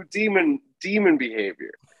absolute demon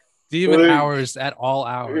behavior. Demon hours at all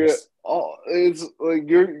hours. Yeah, it's like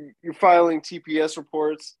you're filing TPS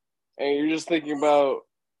reports and you're just thinking about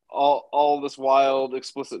all this wild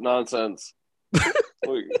explicit nonsense.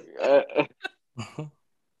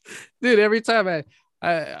 Dude, every time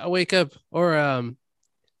I wake up or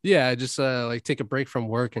I just like take a break from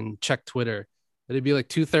work and check Twitter. It'd be like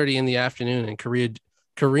 2:30 in the afternoon and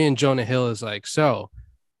Korean Jonah Hill is like, so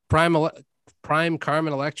prime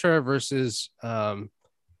Carmen Electra versus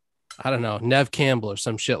I don't know, Nev Campbell or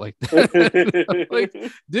some shit like that. Like,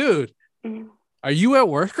 dude, are you at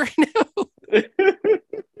work right now?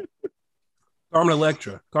 Carmen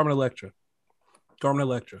Electra.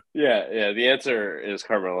 Yeah. The answer is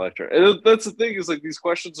Carmen Electra. And that's the thing is like these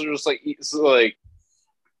questions are just like so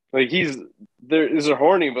like he's there is a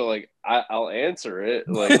horny, but like I'll answer it.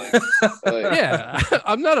 Like yeah,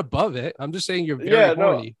 I'm not above it. I'm just saying you're very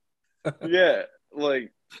horny. No. Yeah,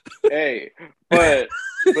 like hey, but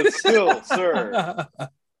still, sir.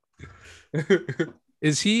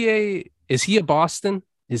 Is he a Boston?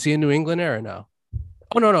 Is he a New Englander or no?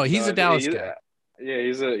 Oh no, he's a Dallas guy. Yeah,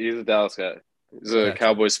 he's a Dallas guy. He's a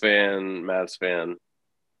Cowboys fan, Mavs fan.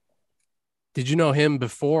 Did you know him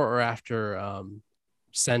before or after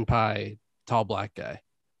Senpai Tall Black Guy?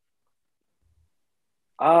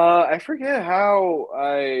 I forget how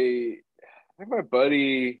I think my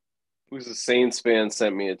buddy who's a Saints fan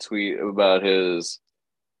sent me a tweet about his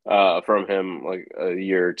from him like a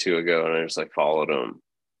year or two ago, and I just like followed him.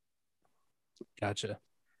 Gotcha.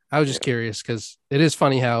 I was just curious because it is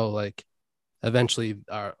funny how like eventually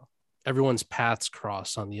everyone's paths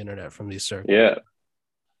cross on the internet from these circles. Yeah.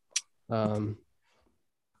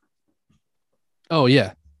 Oh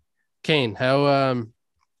yeah, Kane. How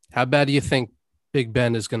bad do you think Big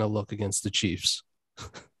Ben is going to look against the Chiefs?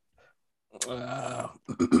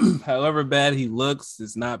 However bad he looks,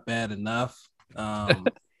 is not bad enough. I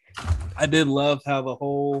did love how the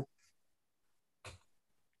whole.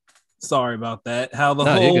 Sorry about that. How the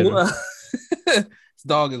whole This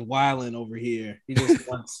dog is wilding over here. He just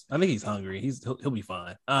wants. I think he's hungry. He'll be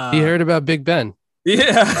fine. He heard about Big Ben.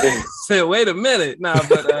 Yeah. Said, wait a minute. Nah,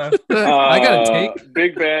 but I got to take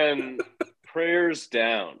Big Ben. Prayers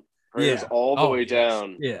down. Prayers all the way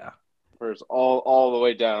down. Yeah. Prayers all the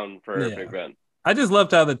way down for Yeah. Big Ben. I just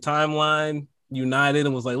loved how the timeline united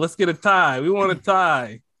and was like, let's get a tie. We want a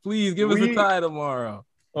tie. Please give us a tie tomorrow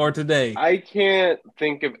or today. I can't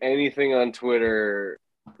think of anything on Twitter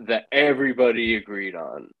that everybody agreed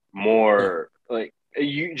on more. Like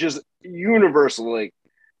you just universal,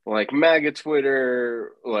 like MAGA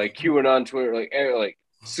Twitter, like QAnon Twitter, like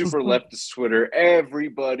super leftist Twitter.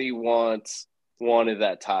 Everybody wanted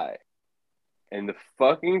that tie, and the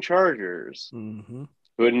fucking Chargers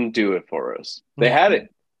couldn't do it for us. They had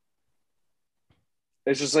it.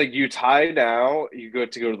 It's just like you tie now, you go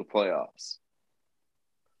to the playoffs.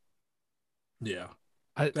 Yeah,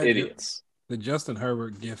 idiots. The Justin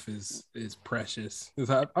Herbert gif is precious.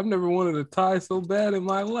 I've never wanted a tie so bad in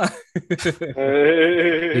my life.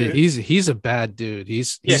 He's a bad dude.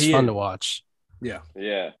 He's fun to watch.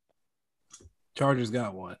 Yeah. Chargers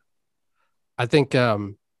got one. I think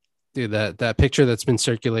dude, that picture that's been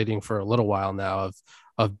circulating for a little while now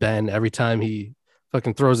of Ben, every time he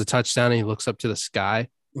fucking throws a touchdown and he looks up to the sky,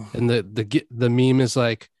 and the meme is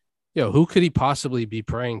like, yo, who could he possibly be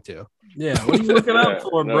praying to? Yeah, what are you looking up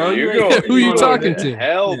for, bro? Who are you talking to?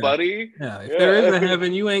 Hell, buddy. Yeah, if there is a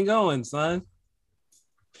heaven, you ain't going, son.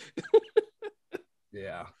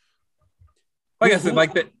 Yeah. Like I said,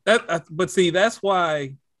 like that but see, that's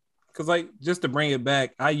why, because like, just to bring it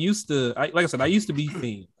back, I used to be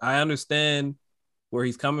Fiend. I understand where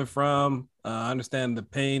he's coming from. I understand the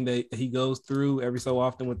pain that he goes through every so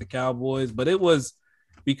often with the Cowboys, but it was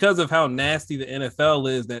because of how nasty the NFL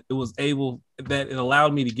is that it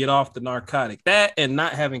allowed me to get off the narcotic. That and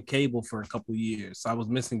not having cable for a couple years. So I was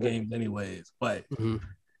missing games anyways. But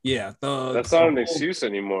yeah, that's not an excuse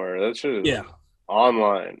anymore. That shit is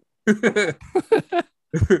online.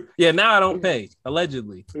 Yeah, now I don't pay,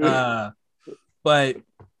 allegedly. But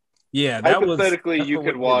yeah, hypothetically, you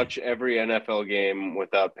could watch every NFL game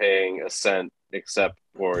without paying a cent except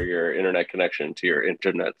for your internet connection to your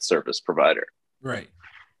internet service provider. Right.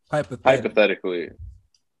 Hypothetically.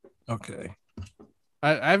 Okay.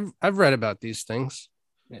 I've read about these things.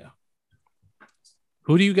 Yeah.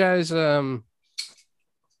 Who do you guys not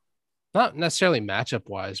necessarily matchup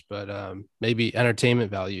wise, but maybe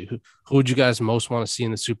entertainment value? Who would you guys most want to see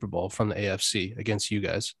in the Super Bowl from the AFC against you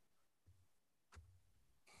guys?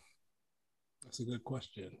 That's a good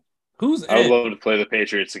question. I would love to play the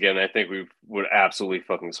Patriots again. I think we would absolutely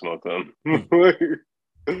fucking smoke them.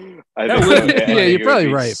 You're probably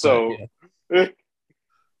right. So,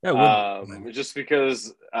 just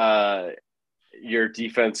because your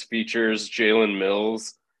defense features Jalen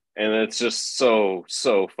Mills, and it's just so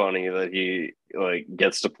funny that he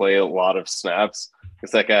gets to play a lot of snaps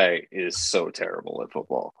because that guy is so terrible at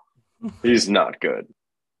football. He's not good.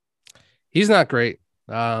 He's not great.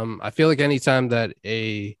 I feel like anytime that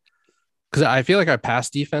because I feel like our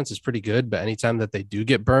pass defense is pretty good, but anytime that they do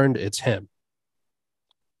get burned, it's him.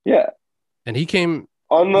 Yeah. And he came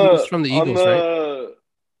from the Eagles, right?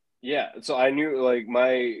 Yeah. So I knew a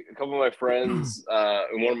couple of my friends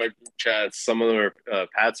in one of my group chats, some of them are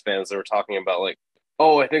Pats fans that were talking about I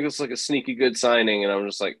think it's a sneaky good signing. And I'm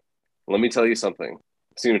just like, let me tell you something.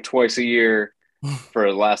 I've seen him twice a year for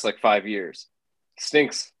the last 5 years.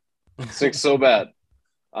 Stinks so bad.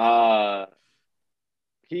 Jalen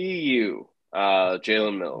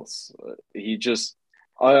Mills. He just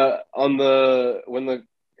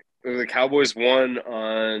when the Cowboys won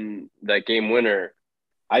on that game winner,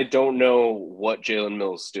 I don't know what Jalen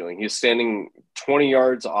Mills is doing. He's standing 20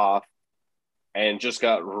 yards off and just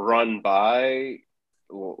got run by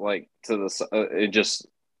to the it just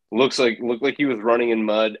looked like he was running in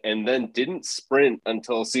mud and then didn't sprint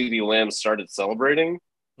until CeeDee Lamb started celebrating.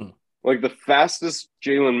 The fastest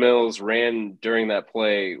Jalen Mills ran during that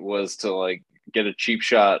play was to get a cheap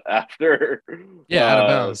shot after out of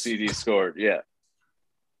bounds. CD scored. Yeah.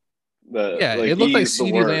 It looked like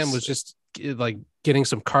CeeDee Lamb was just getting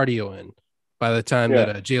some cardio in by the time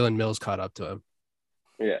that Jalen Mills caught up to him.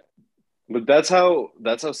 Yeah. But that's how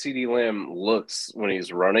CeeDee Lamb looks when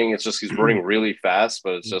he's running. It's just he's running really fast,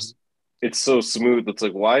 but it's so smooth. It's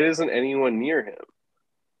why isn't anyone near him?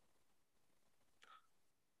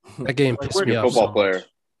 That game pissed me off. Football player.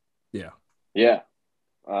 Yeah. Yeah.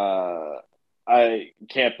 I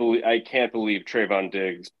can't believe Trayvon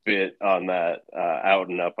Diggs bit on that out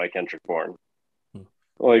and up by Kendrick Bourne. That.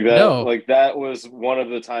 No. That was one of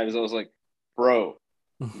the times I was like, bro,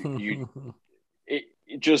 it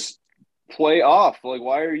just play off. Like,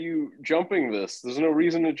 why are you jumping this? There's no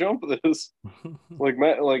reason to jump this. Like,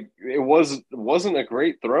 Matt, like wasn't a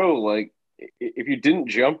great throw. Like, if you didn't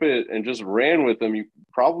jump it and just ran with them, you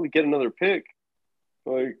probably get another pick.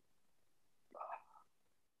 Like,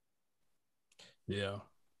 Yeah.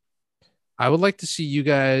 I would like to see you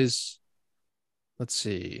guys. Let's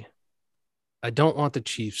see. I don't want the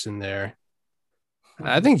Chiefs in there.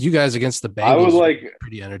 I think you guys against the Bengals I would like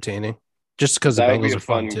pretty entertaining, just because the that would be Bengals a are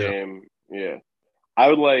fun too. game. Yeah, I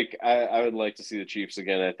would like to see the Chiefs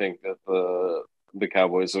again. I think that the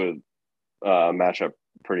Cowboys would match up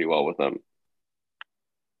pretty well with them.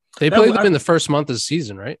 They played them in the first month of the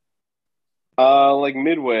season, right? Like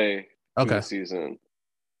midway through Okay. the season.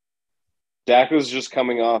 Dak was just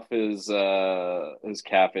coming off his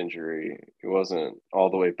calf injury. He wasn't all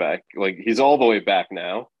the way back. Like, he's all the way back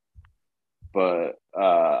now. But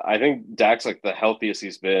I think Dak's like the healthiest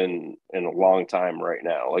he's been in a long time right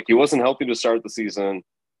now. Like, he wasn't healthy to start the season.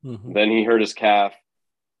 Mm-hmm. Then he hurt his calf.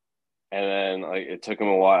 And then like it took him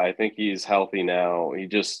a while. I think he's healthy now. He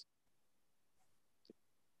just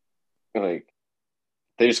like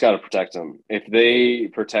they just got to protect him. If they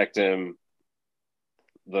protect him,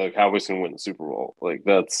 the Cowboys can win the Super Bowl. Like,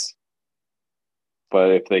 that's.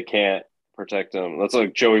 But if they can't protect him, that's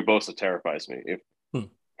like Joey Bosa terrifies me.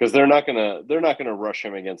 Because they're not gonna rush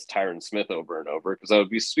him against Tyron Smith over and over, because that would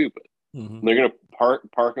be stupid. Mm-hmm. They're gonna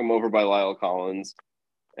park him over by Lyle Collins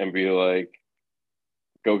and be like,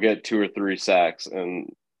 go get 2 or 3 sacks,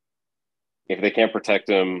 and if they can't protect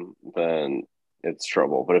him, then it's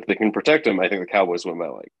trouble. But if they can protect him, I think the Cowboys win by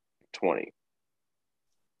like 20.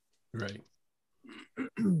 Right.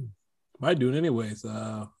 Might do it anyways.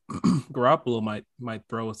 Garoppolo might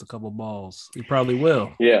throw us a couple balls. He probably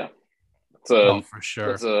will. Yeah. For sure.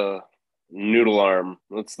 It's a noodle arm.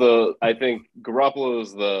 I think Garoppolo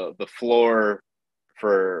is the floor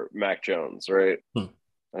for Mac Jones, right? I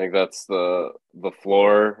think that's the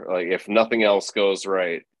floor. Like, if nothing else goes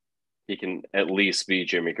right, he can at least be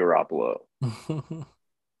Jimmy Garoppolo.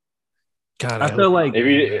 God, I feel like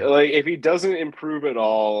if he doesn't improve at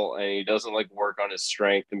all and he doesn't like work on his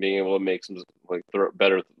strength and being able to make some like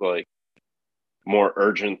better, like more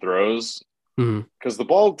urgent throws, because the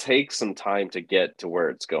ball takes some time to get to where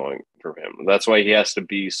it's going for him. That's why he has to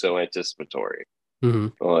be so anticipatory.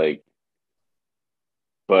 Like,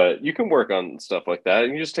 but you can work on stuff like that,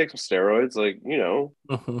 and you just take some steroids, like, you know,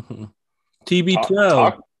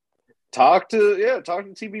 TB12. Talk to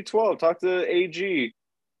TB12. Talk to AG.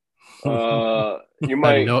 You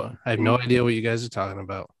might. I have no idea what you guys are talking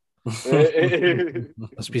about.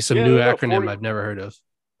 Must be some new acronym I've never heard of.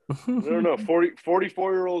 No.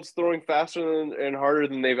 44-year-olds throwing faster and harder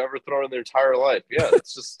than they've ever thrown in their entire life. Yeah,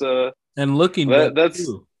 it's just and looking better. That's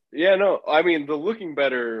too. Yeah, no. I mean, the looking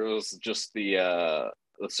better was just the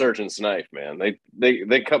surgeon's knife, man.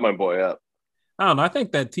 They cut my boy up. I don't know. I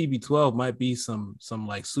think that TB12 might be some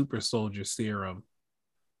like super soldier serum.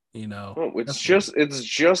 You know, it's just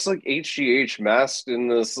like HGH masked in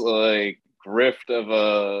this like grift of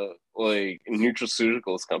a like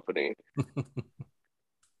nutraceuticals company.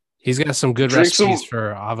 He's got some good recipes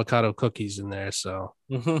for avocado cookies in there. So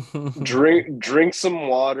drink some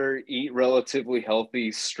water, eat relatively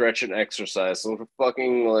healthy, stretch and exercise. So, a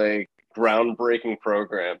fucking like groundbreaking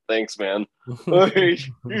program. Thanks, man.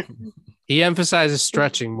 He emphasizes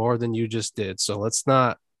stretching more than you just did. So let's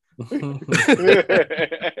not.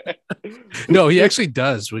 No, he actually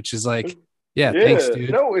does, which is like, yeah, thanks,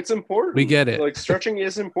 dude. No, it's important. We get it. Like, stretching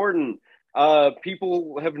is important.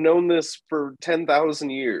 People have known this for 10,000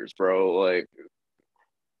 years, bro. Like,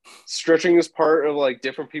 stretching is part of like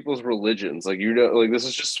different people's religions. Like, you know, like, this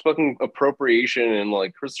is just fucking appropriation and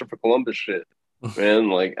like Christopher Columbus shit, man.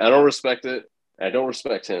 Like, I don't respect it. I don't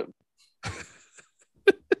respect him.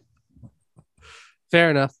 Fair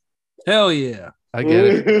enough. Hell yeah, I get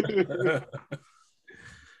it.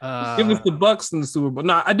 Give us the Bucks in the Super Bowl.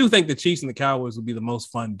 No, I do think the Chiefs and the Cowboys would be the most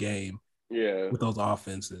fun game. Yeah, with those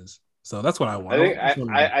offenses. So that's what I want.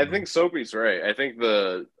 I think Soapy's right. I think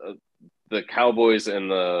the Cowboys and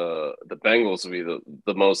the Bengals would be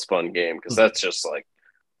the most fun game, because that's just like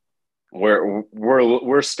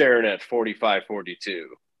we're staring at 45-42.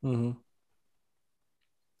 Mm-hmm.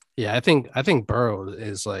 Yeah, I think Burrow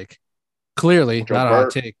is like clearly not a hot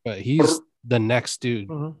take, but he's the next dude.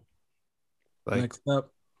 Mm-hmm. Like, next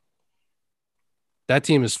up, that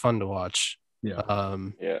team is fun to watch. Yeah.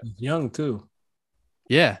 Yeah. He's young too.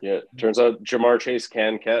 Yeah. Yeah. Turns out Jamar Chase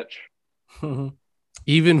can catch.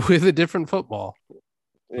 Even with a different football.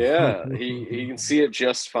 Yeah. He can see it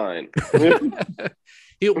just fine.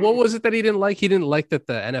 What was it that he didn't like? He didn't like that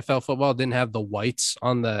the NFL football didn't have the whites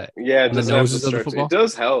on the it the noses of the football. It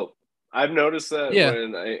does help. I've noticed that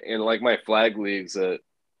in like my flag leagues that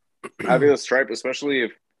having a stripe, especially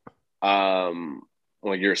if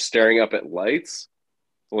when you're staring up at lights,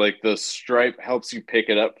 like the stripe helps you pick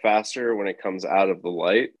it up faster when it comes out of the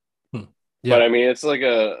light. Yeah. But I mean, it's like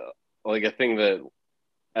a thing that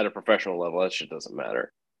at a professional level, that shit doesn't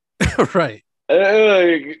matter. Right.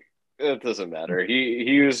 It doesn't matter.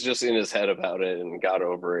 He was just in his head about it and got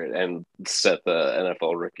over it and set the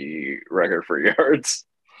NFL rookie record for yards.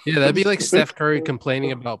 Yeah, that'd be like Steph Curry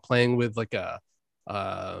complaining about playing with like a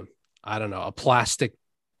I don't know, a plastic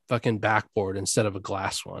fucking backboard instead of a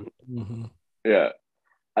glass one. Mm-hmm. Yeah.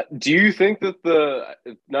 Do you think that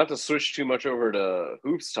not to switch too much over to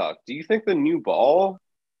hoops talk, do you think the new ball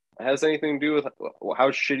has anything to do with how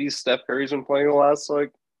shitty Steph Curry's been playing the last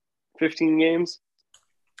like 15 games?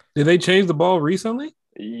 Did they change the ball recently?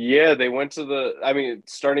 Yeah, they went to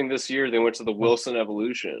starting this year, they went to the Wilson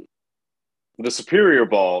Evolution. The superior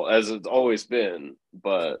ball, as it's always been,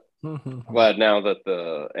 but glad now that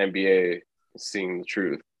the NBA is seeing the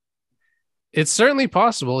truth. It's certainly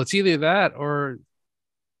possible. It's either that or I'm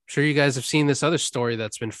sure you guys have seen this other story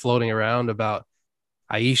that's been floating around about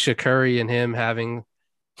Aisha Curry and him having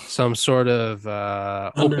some sort of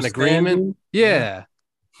open agreement. Yeah.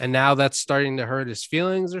 And now that's starting to hurt his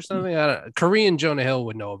feelings or something. Curry and Jonah Hill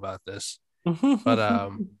would know about this.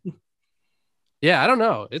 But yeah, I don't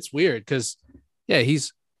know. It's weird because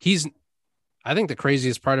he's I think the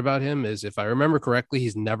craziest part about him is, if I remember correctly,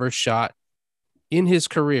 he's never shot in his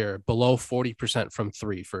career below 40% from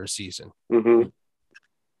three for a season.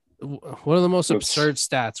 Mm-hmm. One of the most absurd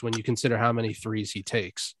stats when you consider how many threes he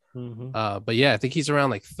takes. Mm-hmm. But yeah, I think he's around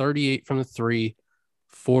like 38 from the three,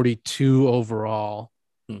 42 overall.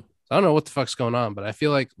 I don't know what the fuck's going on, but I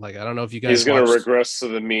feel like I don't know if you guys. He's going to regress to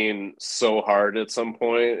the mean so hard at some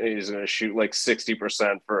point. He's going to shoot like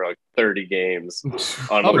 60% for like 30 games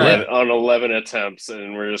on 11 attempts,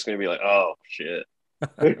 and we're just going to be like, oh shit.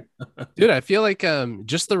 Dude, I feel like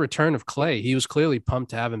just the return of Clay. He was clearly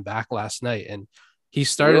pumped to have him back last night, and he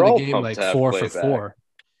started the game like 4 for 4.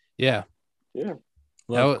 Yeah. That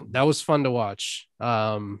was fun to watch.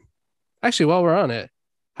 Actually, while we're on it,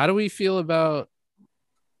 how do we feel about?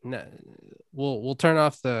 We'll turn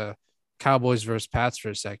off the Cowboys versus Pats for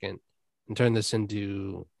a second and turn this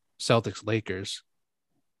into Celtics Lakers.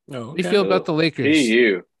 Oh, okay. How do you feel about the Lakers?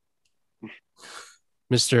 You,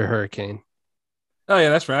 Mr. Hurricane. Oh yeah,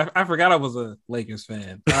 that's right. I forgot I was a Lakers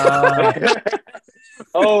fan.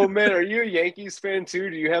 Oh man, are you a Yankees fan too?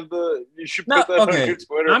 Do you have you should put that on your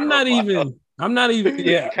Twitter. I'm not even.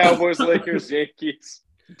 Yeah. Cowboys, Lakers, Yankees.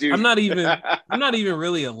 Dude. I'm not even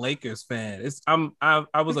really a Lakers fan.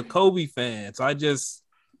 I was a Kobe fan, so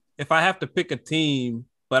if I have to pick a team,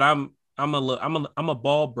 but I'm a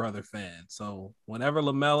Ball brother fan. So whenever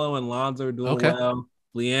LaMelo and Lonzo are doing well,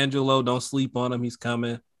 LiAngelo, don't sleep on him, he's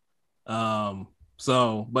coming.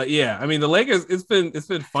 But yeah, I mean the Lakers, it's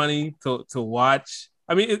been funny to watch.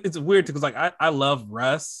 I mean it's weird because like I love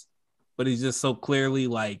Russ, but he's just so clearly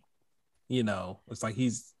like, it's like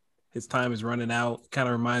his time is running out. Kind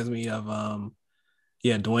of reminds me of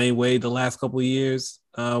Dwayne Wade the last couple of years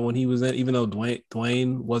when he was in, even though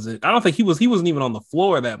Dwayne wasn't, I don't think he wasn't even on the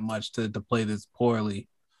floor that much to play this poorly.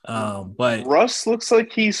 But Russ looks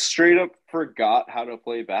like he straight up forgot how to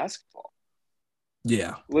play basketball.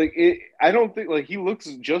 Yeah. Like I don't think like he looks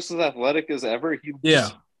just as athletic as ever.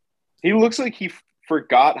 He looks like he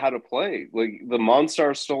forgot how to play. Like the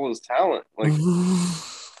Monster stole his talent. Like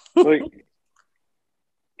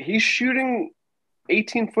he's shooting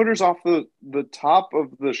 18 footers off the top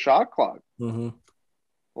of the shot clock. Mm-hmm.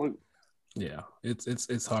 Like, yeah,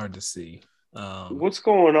 it's hard to see. What's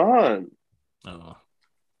going on?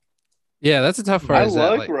 Yeah, that's a tough part. I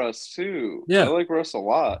like Russ too. Yeah, I like Russ a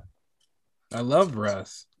lot. I love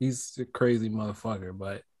Russ. He's a crazy motherfucker,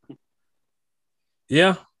 but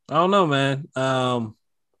yeah, I don't know, man.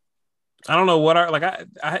 I don't know what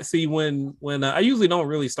I see when I usually don't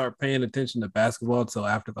really start paying attention to basketball until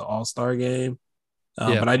after the All-Star game.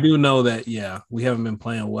 But I do know that, we haven't been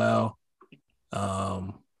playing well.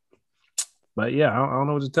 But yeah, I don't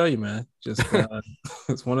know what to tell you, man. Just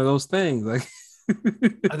it's one of those things. Like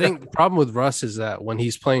I think the problem with Russ is that when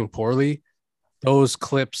he's playing poorly, those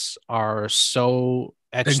clips are so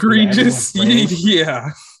egregious. Yeah.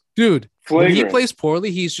 Dude, flagrant. When he plays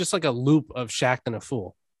poorly, he's just like a loop of Shaq and a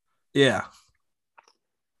fool. Yeah.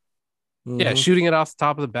 Mm-hmm. Yeah, shooting it off the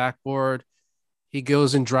top of the backboard. He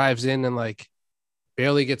goes and drives in and like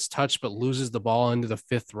barely gets touched, but loses the ball into the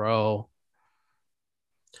fifth row.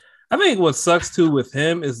 I think what sucks too with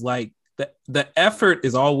him is like the effort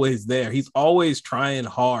is always there. He's always trying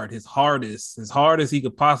hard, his hardest, as hard as he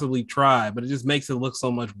could possibly try, but it just makes it look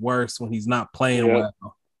so much worse when he's not playing well.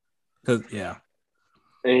 Because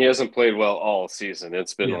and he hasn't played well all season.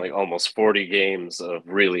 It's been like almost 40 games of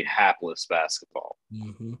really hapless basketball.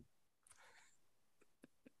 Mm-hmm.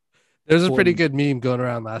 There's a pretty good meme going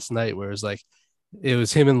around last night where it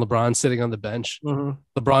was him and LeBron sitting on the bench.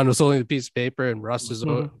 Mm-hmm. LeBron was holding the piece of paper and Russ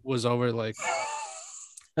was over like,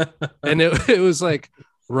 and it was like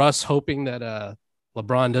Russ hoping that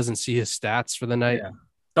LeBron doesn't see his stats for the night. Yeah.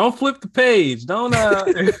 Don't flip the page. Don't.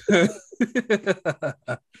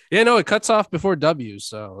 Yeah, no, it cuts off before W,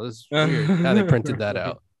 so it's weird how they printed that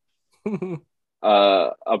out.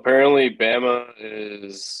 Apparently, Bama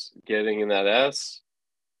is getting in that S.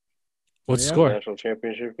 What's the score? National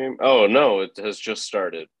championship game? Oh no, it has just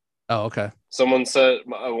started. Oh, okay. Someone said,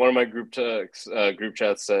 one of my group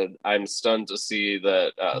chats said, "I'm stunned to see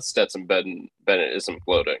that Stetson Bennett isn't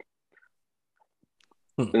floating,"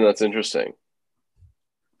 and that's interesting.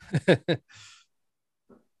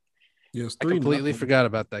 Yes, I completely forgot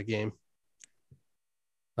about that game.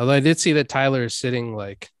 Although I did see that Tyler is sitting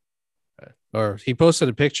or he posted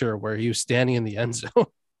a picture where he was standing in the end zone.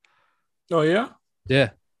 Oh yeah, yeah.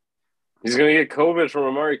 He's gonna get COVID from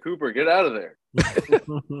Amari Cooper. Get out of there.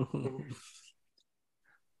 You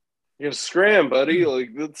gotta scram, buddy. Like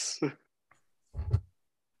that's.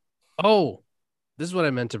 Oh, this is what I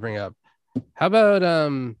meant to bring up. How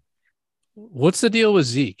about what's the deal with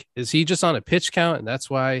Zeke? Is he just on a pitch count and that's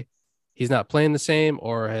why he's not playing the same,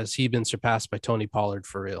 or has he been surpassed by Tony Pollard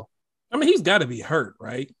for real? I mean, he's got to be hurt,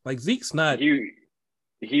 right? Like Zeke's not.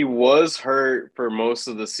 He was hurt for most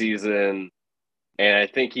of the season, and I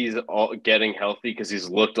think he's getting healthy because he's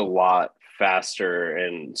looked a lot faster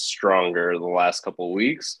and stronger the last couple of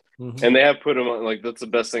weeks. Mm-hmm. And they have put him on, like, that's the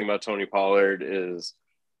best thing about Tony Pollard is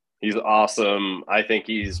he's awesome. I think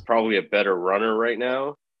he's probably a better runner right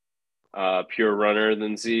now, pure runner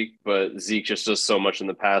than Zeke, but Zeke just does so much in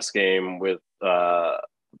the pass game with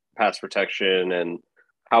pass protection and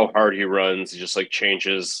how hard he runs. He just like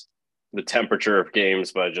changes the temperature of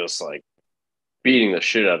games by just like beating the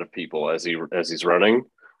shit out of people as he's running.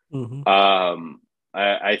 Mm-hmm.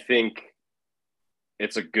 I think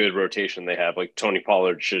it's a good rotation they have. Like Tony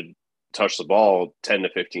Pollard should touch the ball 10 to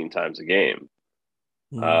 15 times a game.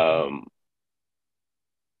 Mm-hmm.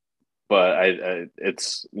 But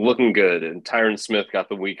it's looking good. And Tyron Smith got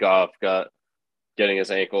the week off, getting his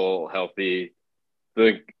ankle healthy.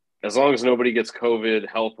 As long as nobody gets COVID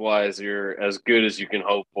health-wise, you're as good as you can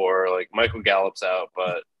hope for. Like Michael Gallup's out,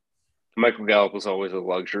 but Michael Gallup was always a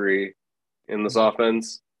luxury in this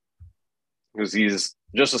offense because he's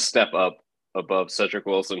just a step up above Cedric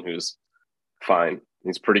Wilson, who's fine.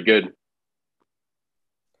 He's pretty good.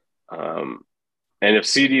 And if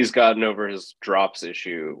CD's gotten over his drops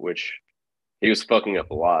issue, which he was fucking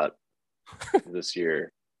up a lot this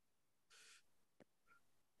year.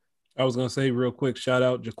 I was going to say real quick, shout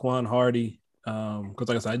out Jaquan Hardy. Because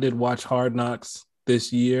like I said, I did watch Hard Knocks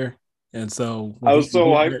this year. And so I was so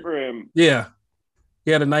hyped for him. Yeah.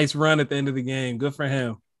 He had a nice run at the end of the game. Good for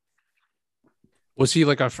him. Was he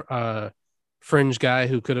like a fringe guy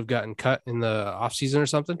who could have gotten cut in the offseason or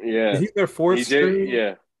something? Yeah. He's their fourth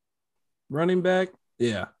string running back.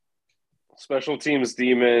 Yeah. Special teams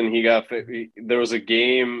demon. There was a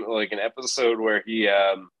game, like an episode where he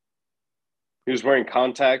was wearing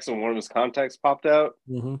contacts and one of his contacts popped out,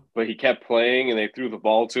 but he kept playing and they threw the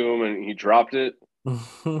ball to him and he dropped it.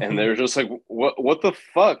 And they were just like, what the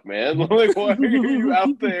fuck, man? Like, why are you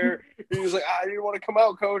out there? And he was like, I didn't want to come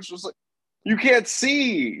out, coach. I was like, you can't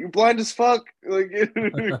see. You're blind as fuck. Like,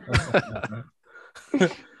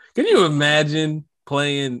 can you imagine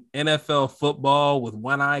playing NFL football with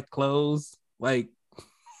one eye closed? Like,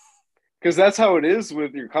 because that's how it is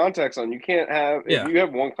with your contacts on. You can't have, if you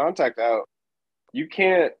have one contact out, you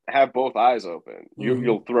can't have both eyes open.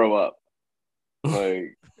 You'll throw up.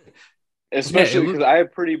 Like, especially because I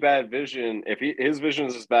have pretty bad vision. If his vision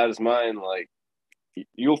is as bad as mine, like,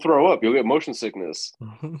 you'll throw up. You'll get motion sickness.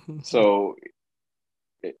 So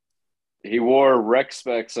he wore rec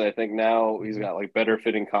specs. I think now he's got like better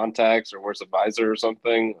fitting contacts or wears a visor or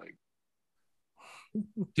something. Like,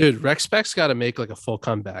 dude, rec specs got to make like a full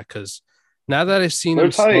comeback because now that I've seen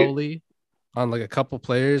him slowly on like a couple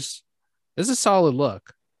players, this is a solid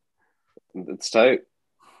look. It's tight.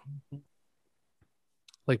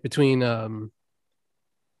 Like between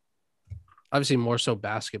obviously more so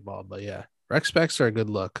basketball, but yeah, rec specs are a good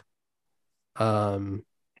look.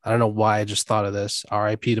 I don't know why I just thought of this.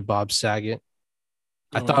 R.I.P. to Bob Saget.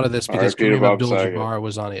 I thought of this because Kareem Abdul-Jabbar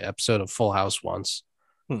was on an episode of Full House once.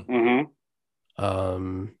 Mm-hmm.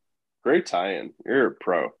 Great tie-in. You're a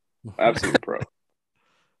pro. Absolute pro.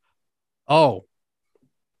 Oh,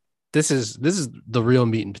 this is the real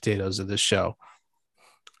meat and potatoes of this show.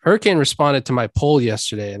 Hurricane responded to my poll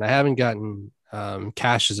yesterday, and I haven't gotten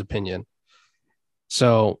Cash's opinion.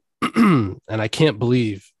 So, and I can't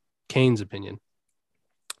believe Kane's opinion.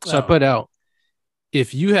 So I put out,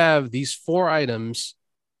 if you have these 4 items,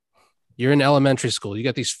 you're in elementary school, you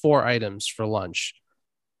got these 4 items for lunch.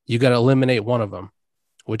 You got to eliminate one of them.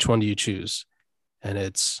 Which one do you choose? And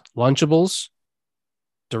it's Lunchables,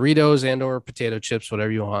 Doritos and or potato chips,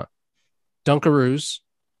 whatever you want, Dunkaroos,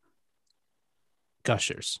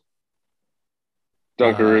 Gushers.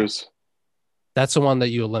 Dunkaroos. That's the one that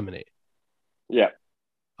you eliminate. Yeah.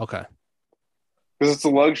 Okay. Because it's a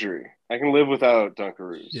luxury. I can live without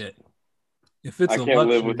Dunkaroos. Yeah. If it's I a can't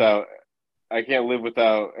luxury, live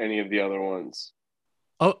without any of the other ones.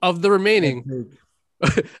 Of the remaining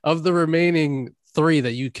of the remaining 3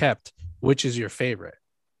 that you kept, which is your favorite?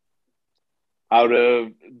 Out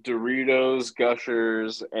of Doritos,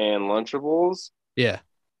 Gushers, and Lunchables? Yeah.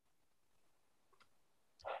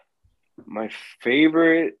 My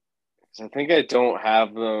favorite, I think I don't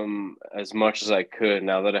have them as much as I could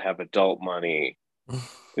now that I have adult money,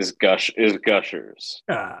 is Gushers.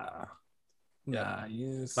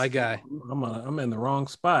 Yes. My guy. I'm in the wrong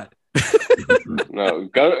spot. No,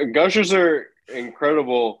 Gushers are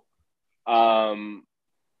incredible.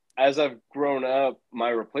 As I've grown up, my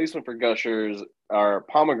replacement for Gushers are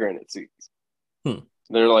pomegranate seeds.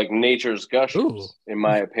 They're like nature's Gushers, in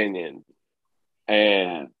my opinion.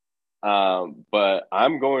 And but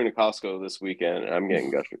I'm going to Costco this weekend and I'm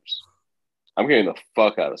getting Gushers. I'm getting the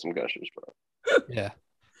fuck out of some Gushers, bro. Yeah,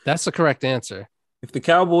 that's the correct answer. If the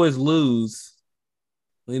Cowboys lose,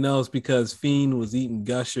 we know it's because Fiend was eating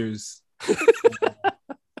Gushers.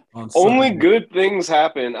 Only good things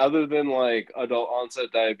happen, other than like adult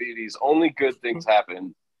onset diabetes. Only good things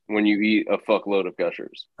happen when you eat a fuckload of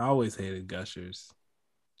Gushers. I always hated Gushers.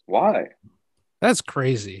 Why? That's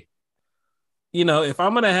crazy. You know, if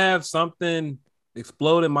I'm gonna have something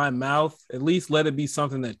explode in my mouth, at least let it be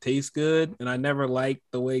something that tastes good. And I never liked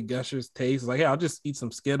the way Gushers taste. Like, hey, I'll just eat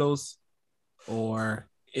some Skittles or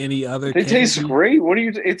any other. They taste great. What do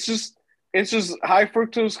you? It's just high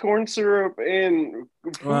fructose corn syrup and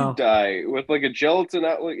food dye with like a gelatin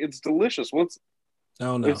out. Like, it's delicious. I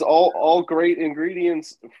don't know. It's all great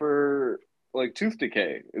ingredients for like tooth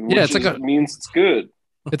decay. Yeah, it's like means it's good.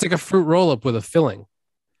 It's like a fruit roll up with a filling.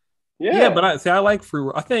 Yeah, but I like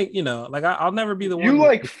fruit. I think, you know, like I'll never be the one. You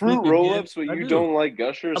like fruit roll-ups, but you don't like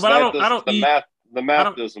Gushers. But I don't eat. The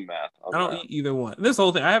math doesn't math. I don't eat either one. This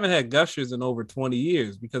whole thing, I haven't had Gushers in over 20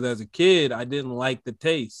 years because as a kid, I didn't like the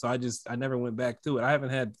taste. So I never went back to it. I haven't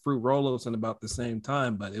had fruit roll-ups in about the same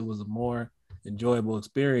time, but it was a more enjoyable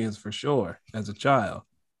experience for sure as a child.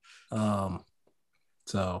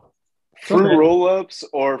 So fruit roll-ups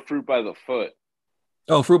or fruit by the foot?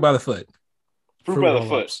 Oh, fruit by the foot. Fruit by the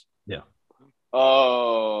foot. Yeah.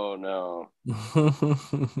 Oh no.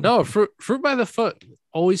 No, fruit by the foot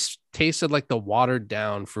always tasted like the watered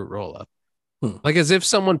down fruit roll up. Like as if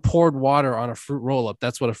someone poured water on a fruit roll up.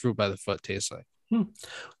 That's what a fruit by the foot tastes like.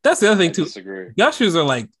 That's the other thing too. Disagree. Gushers are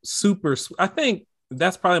like super sweet. I think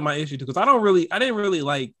that's probably my issue too, because I didn't really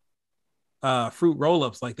like fruit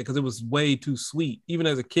roll-ups like that because it was way too sweet, even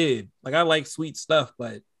as a kid. Like I like sweet stuff,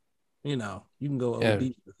 but you know, you can go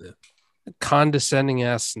OD with it. Condescending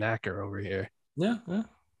ass snacker over here. Yeah.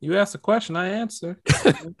 You asked a question, I answer.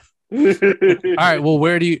 All right. Well,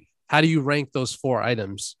 how do you rank those 4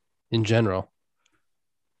 items in general?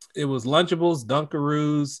 It was Lunchables,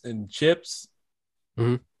 Dunkaroos, and chips.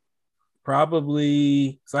 Mm-hmm.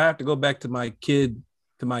 Probably. So I have to go back to my kid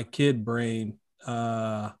brain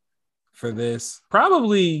for this.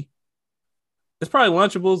 Probably. It's probably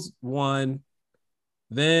Lunchables 1,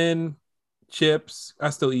 then chips. I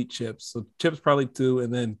still eat chips, so chips probably 2,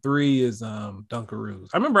 and then 3 is Dunkaroos.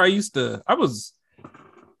 I remember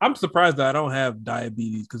I'm surprised that I don't have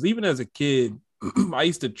diabetes because even as a kid, I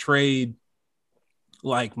used to trade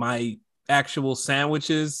like my actual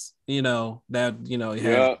sandwiches, you know, that, you know, you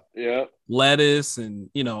have lettuce and,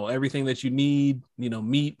 you know, everything that you need, you know,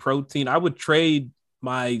 meat, protein. I would trade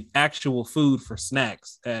my actual food for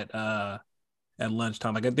snacks at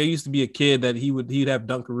lunchtime. Like there used to be a kid that he'd have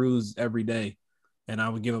Dunkaroos every day, and I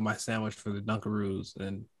would give him my sandwich for the Dunkaroos.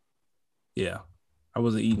 And yeah, I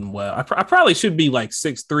wasn't eating well. I probably should be like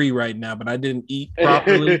 6'3" right now, but I didn't eat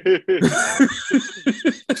properly.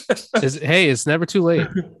 Hey, it's never too late.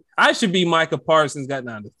 I should be Micah Parsons. Got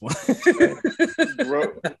down to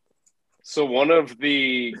Bro, so one of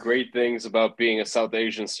the great things about being a South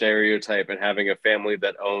Asian stereotype and having a family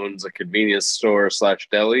that owns a convenience store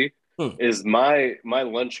 / deli is my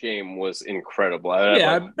lunch game was incredible. I would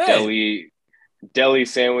Yeah, have I like bet. deli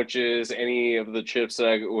sandwiches, any of the chips that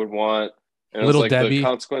I would want. And it was Little like the Debbie.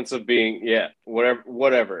 consequence of being,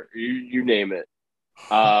 whatever, you name it.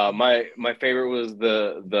 My favorite was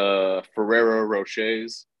the Ferrero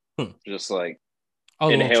Rochers. Just like Oh,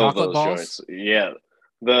 the little inhale chocolate those balls. joints. Yeah.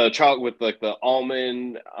 The chocolate with like the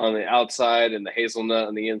almond on the outside and the hazelnut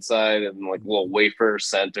on the inside and like little wafer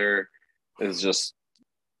center is just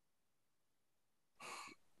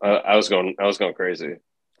I was going crazy.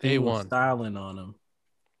 They were A1. styling on them.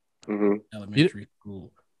 Mm-hmm. Elementary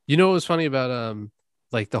school. You know what was funny about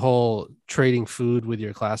like the whole trading food with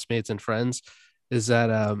your classmates and friends is that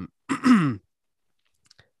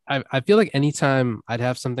I feel like anytime I'd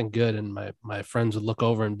have something good and my friends would look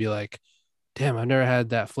over and be like, damn, I've never had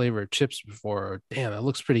that flavor of chips before, or damn, that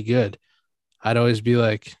looks pretty good. I'd always be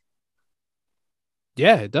like,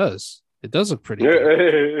 yeah, it does. It does look pretty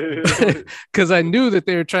good. Because I knew that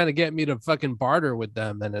they were trying to get me to fucking barter with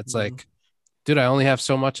them. And it's like, dude, I only have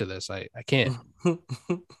so much of this. I can't.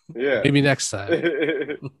 Yeah. Maybe next time.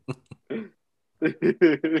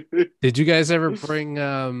 Did you guys ever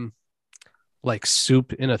bring like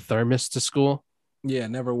soup in a thermos to school? Yeah,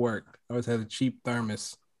 never worked. I always had a cheap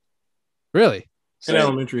thermos Really? in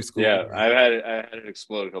elementary school. Yeah, I had it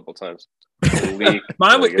explode a couple times. Leak.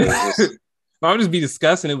 Mine would, Like, it was just... mine would just be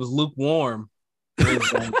disgusting. It was lukewarm. It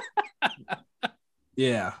was like,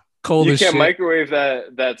 yeah. Cold you as can't shit. microwave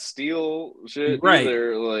that steel shit Right.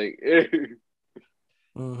 either. Like,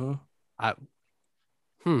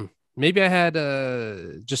 Maybe I had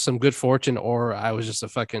just some good fortune, or I was just a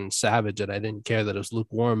fucking savage and I didn't care that it was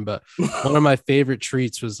lukewarm. But one of my favorite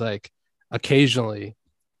treats was like occasionally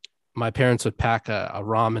my parents would pack a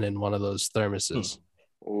ramen in one of those thermoses.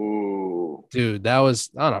 ooh, Dude, that was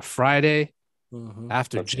on a Friday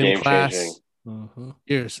after that's gym game class. changing.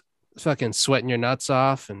 You're fucking sweating your nuts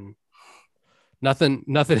off, and nothing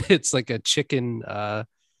hits like a chicken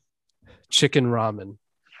ramen.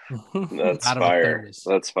 That's Out of a fire. thermos.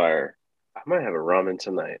 That's fire. I might have a ramen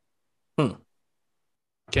tonight.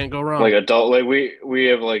 Can't go wrong. Like adult, like we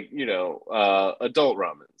have like adult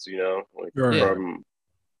ramens. Like Sure.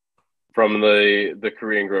 from the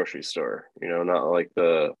Korean grocery store. Not like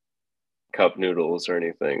the cup noodles or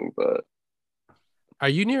anything. But Are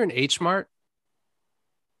you near an H Mart?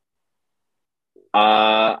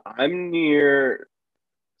 I'm near.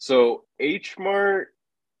 So H Mart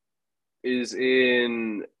is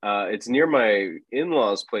in it's near my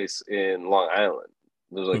in-laws place in Long Island.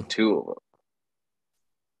 There's like two of them.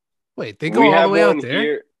 Wait, they go all the way out there?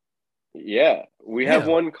 Here. Yeah, we have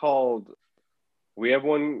one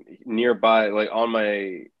nearby, like on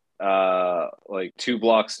my like 2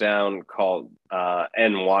 blocks down, called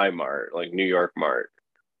NY Mart, like New York Mart.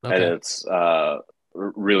 Okay. And it's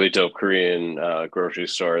really dope Korean grocery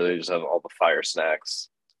store. They just have all the fire snacks,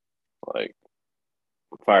 like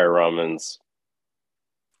fire ramens.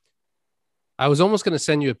 I was almost going to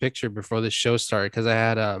send you a picture before this show started because I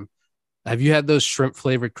had have you had those shrimp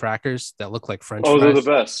flavored crackers that look like French fries? They're the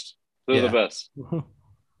best. They're Yeah. the best.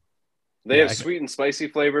 They have sweet and spicy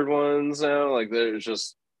flavored ones now. Like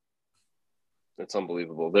it's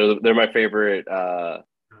unbelievable. They're my favorite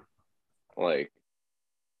like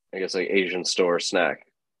I guess like Asian store snack.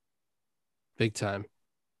 Big time.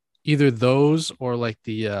 Either those or like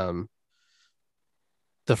the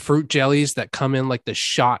fruit jellies that come in like the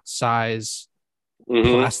shot size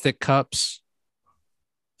plastic cups.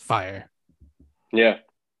 Fire. Yeah.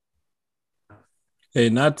 Hey,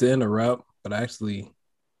 not to interrupt, but actually,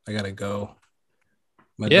 I gotta go.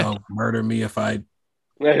 My dog will murder me if I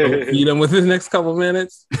don't feed him within the next couple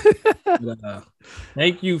minutes. But,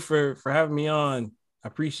 thank you for having me on. I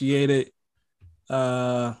appreciate it.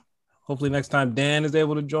 Hopefully next time Dan is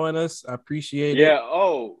able to join us. I appreciate it. Yeah.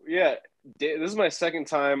 Oh, yeah. This is my second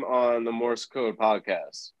time on the Morse Code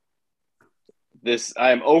podcast.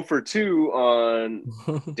 I'm 0 for 2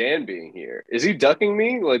 on Dan being here. Is he ducking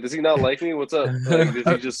me? Like, does he not like me? What's up? Like, does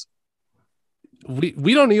he just?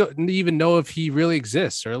 We don't even know if he really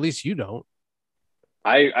exists, or at least you don't.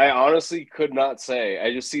 I honestly could not say.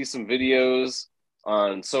 I just see some videos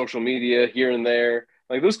on social media here and there.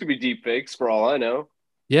 Like, those could be deep fakes for all I know.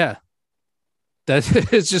 Yeah,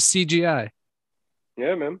 it's just CGI.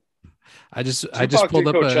 Yeah, man. I just Tupac pulled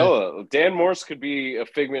did up Coachella. Dan Morse could be a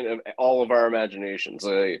figment of all of our imaginations.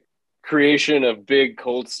 A creation of big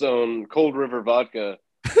Cold River vodka.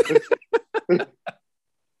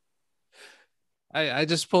 I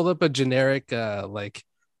just pulled up a generic like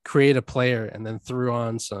create a player and then threw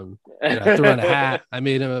on I threw on a hat. I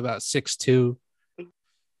made him about 6'2".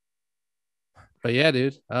 But yeah,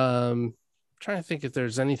 dude. trying to think if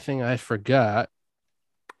there's anything I forgot.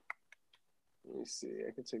 Let me see.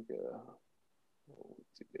 I could take a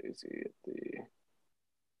daisy at the.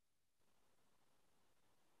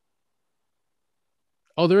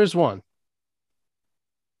 Oh, there is one.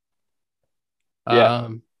 Yeah.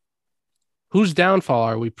 Whose downfall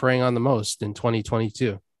are we preying on the most in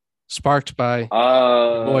 2022? Sparked by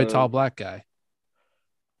your boy, tall black guy.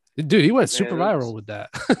 Dude, he went super viral with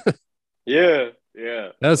that. Yeah.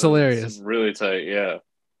 That's hilarious. It's really tight. Yeah,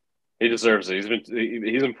 he deserves it.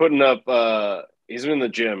 He's been putting up. He's been in the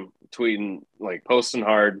gym, tweeting, like posting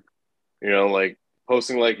hard. Like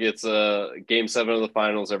posting like it's a game 7 of the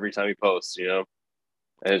finals every time he posts. And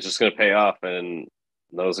it's just gonna pay off. And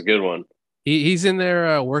that was a good one. He's in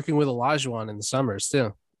there working with Olajuwon in the summers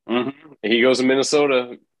too. Mm-hmm. He goes to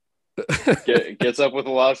Minnesota, gets up with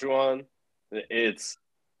Olajuwon. It's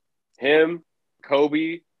him,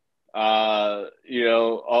 Kobe, all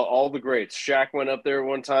the greats. Shaq went up there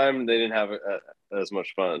one time. They didn't have as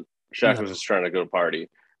much fun. Shaq was just trying to go party.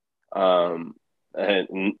 And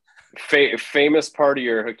famous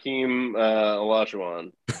partier Hakeem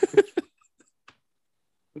Olajuwon.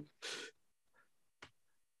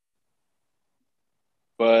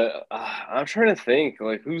 But I'm trying to think,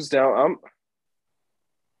 like, who's down.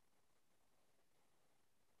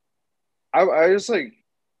 I just like.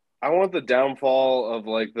 I want the downfall of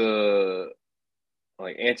like the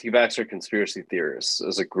anti-vaxxer conspiracy theorists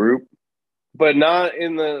as a group, but not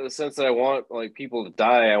in the sense that I want like people to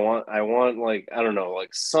die. I want like, I don't know,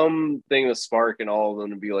 like something to spark in all of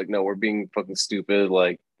them to be like, no, we're being fucking stupid.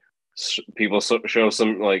 Like people show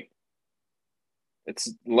some like,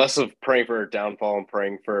 it's less of praying for a downfall and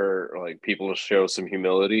praying for like people to show some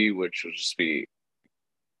humility, which would just be.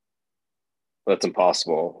 That's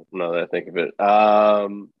impossible. Now that I think of it,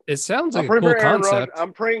 it sounds like a cool concept.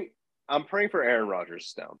 I'm praying for Aaron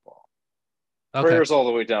Rodgers' downfall. Okay. Prayers all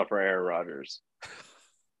the way down for Aaron Rodgers.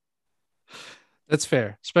 That's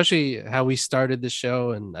fair, especially how we started the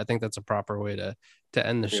show, and I think that's a proper way to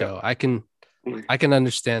end the show. I can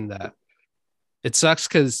understand that. It sucks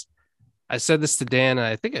because I said this to Dan, and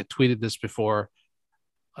I think I tweeted this before.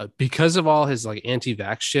 Because of all his like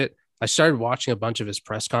anti-vax shit, I started watching a bunch of his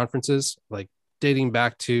press conferences, like dating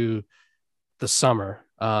back to the summer.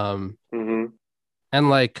 Mm-hmm. And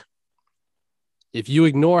like, if you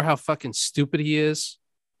ignore how fucking stupid he is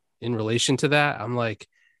in relation to that, I'm like,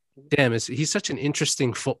 damn, he's such an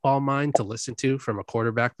interesting football mind to listen to from a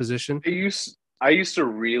quarterback position. I used to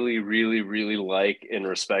really, really, really like and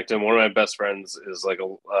respect him. One of my best friends is like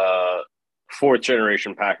a 4th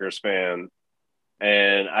generation Packers fan.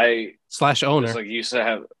 And / owner. Just like used to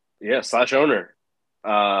have, / owner.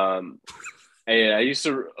 And I used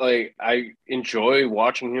to like, I enjoy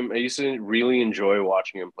watching him. I used to really enjoy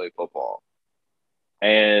watching him play football.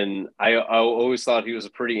 And I always thought he was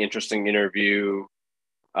a pretty interesting interview.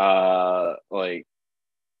 Like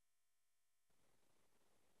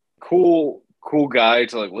cool guy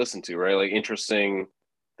to like listen to, right? Like interesting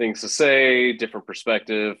things to say, different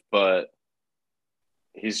perspective, but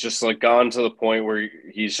he's just like gone to the point where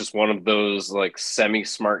he's just one of those like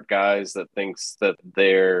semi-smart guys that thinks that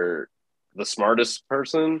they're the smartest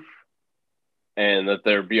person and that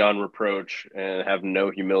they're beyond reproach and have no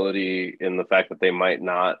humility in the fact that they might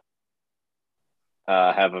not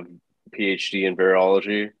have a PhD in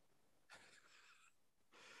virology.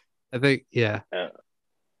 I think, yeah.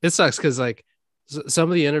 It sucks because like some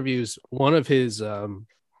of the interviews, one of his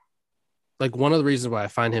like one of the reasons why I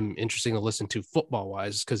find him interesting to listen to football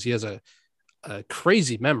wise is because he has a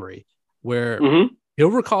crazy memory where he'll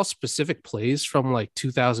recall specific plays from like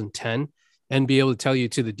 2010 and be able to tell you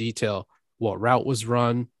to the detail what route was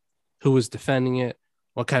run, who was defending it,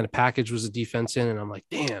 what kind of package was the defense in. And I'm like,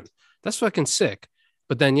 damn, that's fucking sick.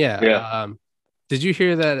 But then, did you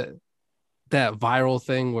hear that viral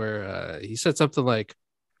thing where he said something like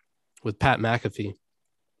with Pat McAfee?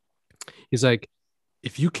 He's like,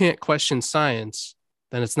 if you can't question science,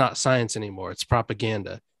 then it's not science anymore. It's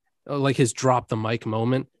propaganda. Like his drop the mic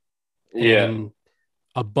moment. Yeah. And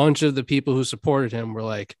a bunch of the people who supported him were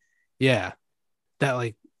like, yeah, that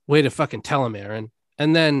like way to fucking tell him, Aaron.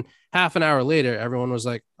 And then half an hour later, everyone was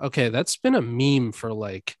like, okay, that's been a meme for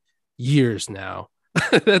like years now.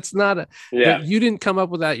 That's not you didn't come up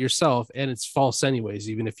with that yourself, and it's false anyways,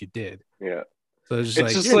 even if you did. Yeah. So it's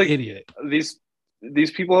just you're an idiot.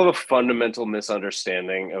 These people have a fundamental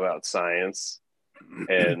misunderstanding about science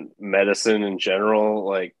and medicine in general.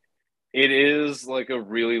 Like it is like a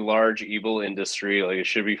really large evil industry. Like it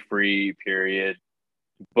should be free, period.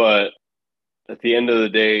 But at the end of the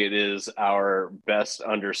day, it is our best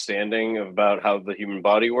understanding about how the human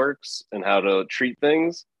body works and how to treat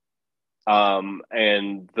things.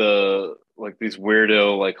 And the like these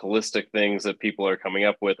weirdo like holistic things that people are coming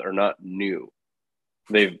up with are not new.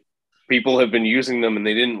 People have been using them and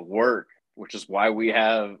they didn't work, which is why we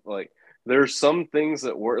have like there's some things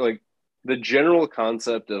that work, like the general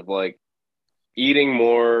concept of like eating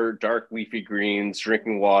more dark leafy greens,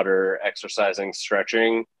 drinking water, exercising,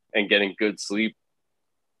 stretching, and getting good sleep.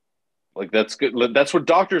 Like that's good. That's what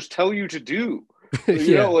doctors tell you to do.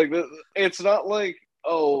 You know, like it's not like,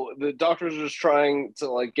 oh, the doctors are just trying to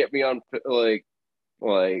like get me on like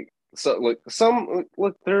so like some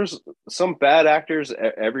look. There's some bad actors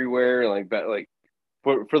everywhere. Like bad, like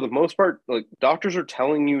for the most part, like doctors are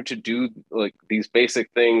telling you to do like these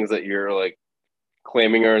basic things that you're like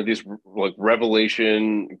claiming are these like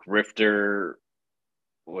revelation grifter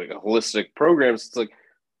like holistic programs. It's like,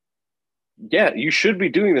 yeah, you should be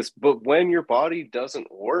doing this, but when your body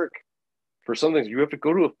doesn't work for some things, you have to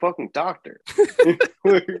go to a fucking doctor.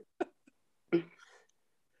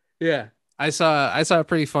 Yeah. I saw a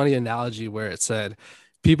pretty funny analogy where it said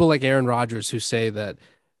people like Aaron Rodgers who say that,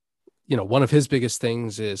 you know, one of his biggest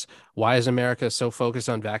things is why is America so focused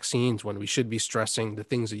on vaccines when we should be stressing the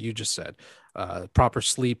things that you just said, proper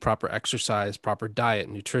sleep, proper exercise, proper diet,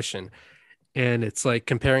 nutrition. And it's like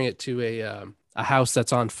comparing it to a house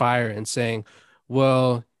that's on fire and saying,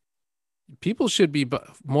 well, people should be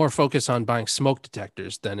more focused on buying smoke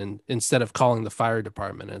detectors than instead of calling the fire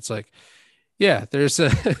department. And it's like, yeah, there's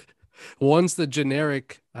a one's the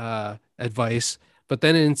generic advice, but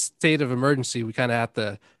then in state of emergency, we kind of have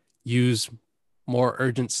to use more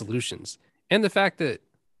urgent solutions. And the fact that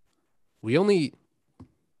we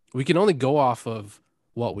can only go off of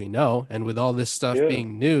what we know, and with all this stuff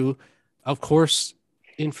being new, of course,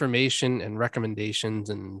 information and recommendations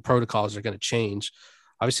and protocols are going to change.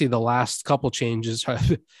 Obviously, the last couple changes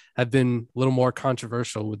have been a little more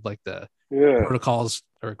controversial with like the protocols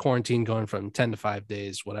or quarantine going from 10 to 5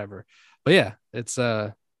 days, whatever. But yeah, it's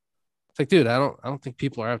like, dude, I don't think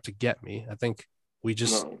people are out to get me. I think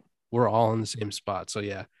we're all in the same spot. So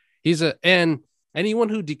yeah, and anyone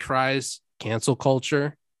who decries cancel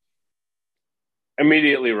culture,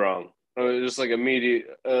 immediately wrong. Just like immediate,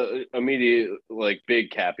 like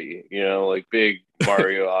big Cappy, you know, like big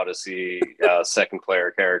Mario Odyssey second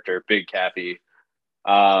player character, big Cappy,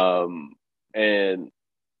 and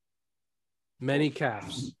many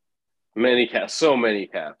caps, so many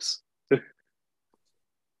caps.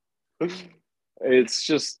 It's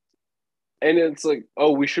just, and it's like,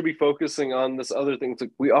 oh, we should be focusing on this other thing. It's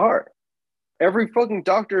like, we are. Every fucking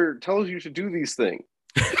doctor tells you to do these things.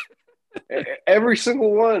 Every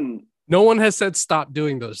single one. No one has said stop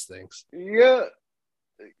doing those things. Yeah,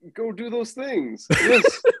 go do those things.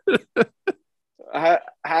 Yes.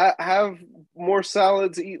 Have more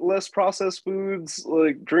salads, eat less processed foods,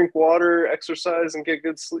 like drink water, exercise, and get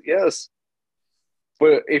good sleep. Yes.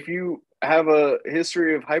 But if you have a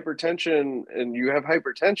history of hypertension and you have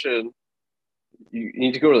hypertension, you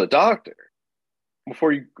need to go to the doctor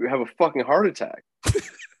before you have a fucking heart attack.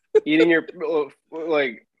 Eating your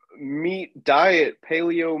like meat diet,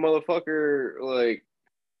 paleo motherfucker, like.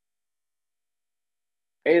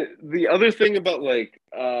 And the other thing about like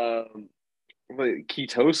ketosis,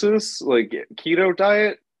 like keto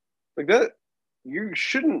diet, like that, your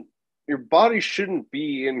body shouldn't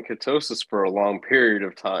be in ketosis for a long period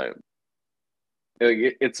of time.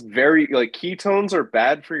 Like it's very like ketones are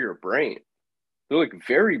bad for your brain. They're like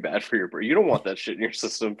very bad for your brain. You don't want that shit in your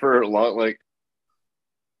system for a long, like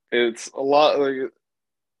it's a lot like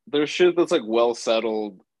there's shit that's like well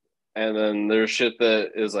settled, and then there's shit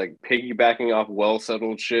that is like piggybacking off well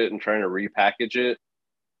settled shit and trying to repackage it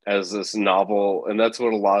as this novel, and that's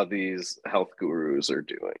what a lot of these health gurus are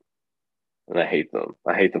doing. And I hate them.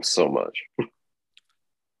 I hate them so much.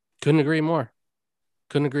 Couldn't agree more.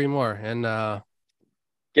 And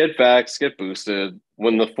get vaxxed, get boosted.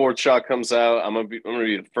 When the fourth shot comes out, I'm gonna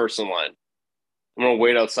be the first in line. I'm gonna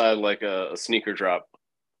wait outside like a sneaker drop.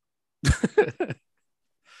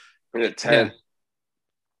 In a tent.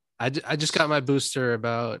 Yeah. I just got my booster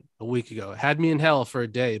about a week ago. It had me in hell for a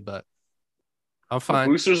day, but I'm fine.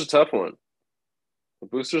 The booster's a tough one.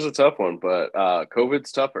 But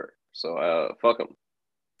COVID's tougher. So fuck them.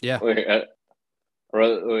 Yeah.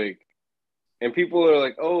 And people are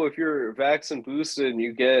like, oh, if you're vaccine boosted and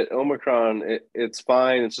you get Omicron, it's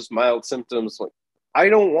fine. It's just mild symptoms. Like, I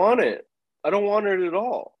don't want it. I don't want it at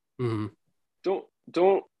all. Mm-hmm.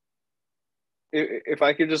 Don't. If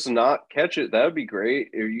I could just not catch it, that would be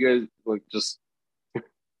great. If you guys like just.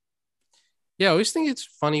 Yeah, I always think it's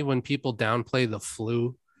funny when people downplay the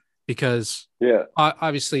flu because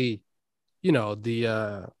obviously, you know,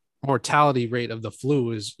 the mortality rate of the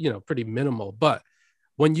flu is, you know, pretty minimal. But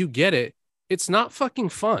when you get it, it's not fucking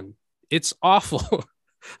fun. It's awful.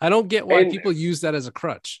 I don't get why people use that as a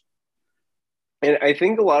crutch. And I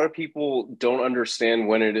think a lot of people don't understand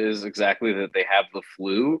when it is exactly that they have the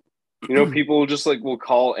flu. You know, people just like will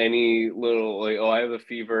call any little like, oh, I have a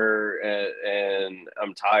fever and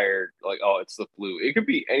I'm tired. Like, oh, it's the flu. It could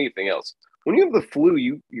be anything else. When you have the flu,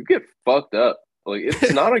 you get fucked up. Like,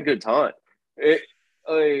 it's not a good time. It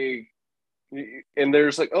like, and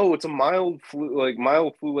there's like, oh, it's a mild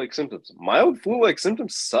flu-like symptoms. Mild flu-like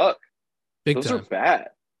symptoms suck. Those are bad.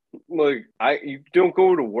 Like, you don't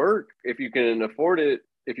go to work if you can afford it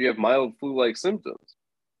if you have mild flu-like symptoms.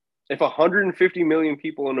 If 150 million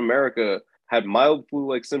people in America had mild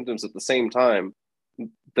flu-like symptoms at the same time,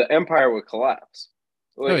 the empire would collapse.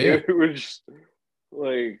 Like, it would just,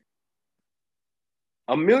 like,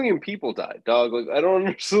 1 million people died, dog. Like, I don't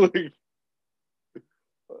understand. Like,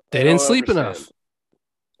 they didn't sleep enough.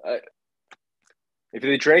 If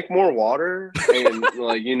they drank more water and,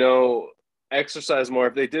 like, you know, exercise more,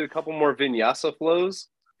 if they did a couple more vinyasa flows,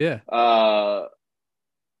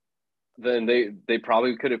 then they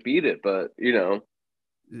probably could have beat it. But, you know,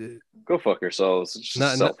 go fuck yourselves. It's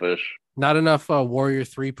just selfish. Not enough Warrior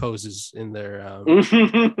 3 poses in there.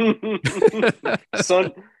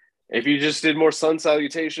 Sun. If you just did more sun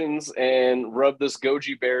salutations and rub this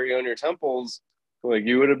goji berry on your temples, like,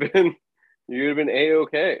 you would have been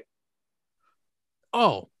A-okay.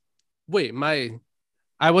 Oh, wait,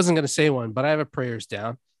 I wasn't gonna say one, but I have a prayers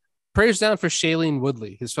down. Prayers down for Shailene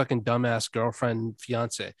Woodley, his fucking dumbass girlfriend,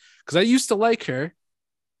 fiance. Because I used to like her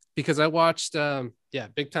because I watched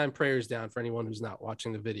big time prayers down for anyone who's not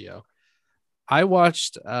watching the video. I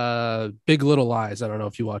watched Big Little Lies. I don't know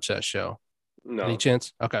if you watch that show. No. Any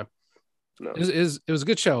chance? Okay. No. It was a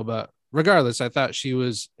good show, but regardless, I thought she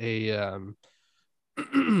was played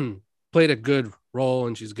a good role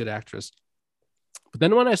and she's a good actress. But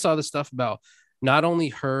then when I saw the stuff about not only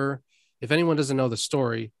her, if anyone doesn't know the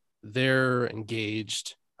story, they're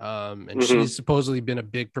engaged. And she's supposedly been a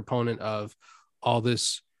big proponent of all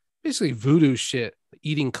this basically voodoo shit,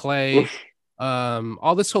 eating clay,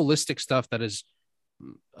 all this holistic stuff that is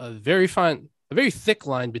a very thick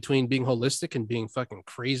line between being holistic and being fucking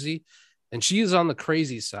crazy. And she is on the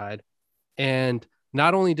crazy side. And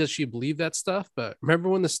not only does she believe that stuff, but remember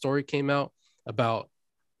when the story came out about,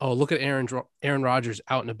 oh, look at Aaron Rodgers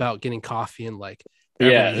out and about getting coffee and like,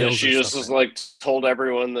 she just was like told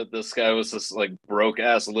everyone that this guy was this like broke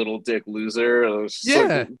ass little dick loser. It was just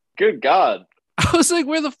like, good God. I was like,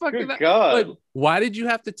 where the fuck good is that? God. Like, why did you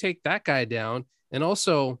have to take that guy down? And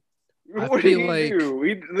also, what did he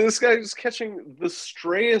do? This guy was catching the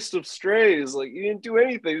strayest of strays. Like, he didn't do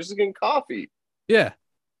anything. He was just getting coffee. Yeah.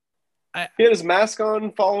 He had his mask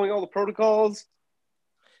on, following all the protocols.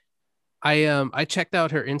 I checked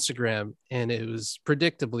out her Instagram and it was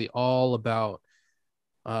predictably all about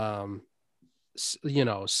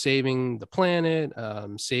saving the planet,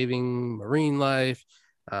 saving marine life,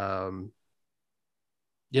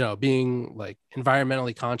 being like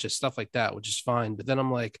environmentally conscious, stuff like that, which is fine. But then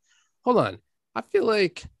I'm like, hold on, I feel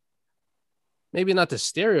like maybe not to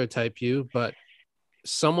stereotype you, but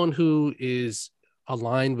someone who is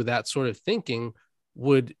aligned with that sort of thinking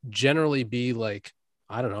would generally be like,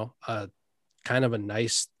 I don't know, kind of a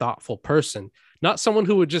nice, thoughtful person, not someone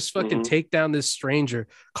who would just fucking take down this stranger,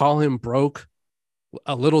 call him broke,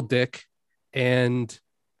 a little dick. And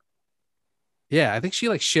yeah, I think she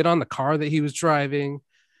like shit on the car that he was driving.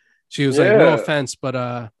 She was like, no offense,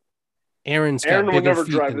 but Aaron would never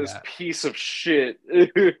drive this piece of shit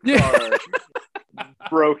car.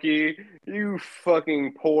 Brokey, you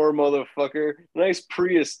fucking poor motherfucker. Nice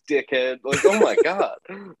Prius, dickhead. Like, oh my God.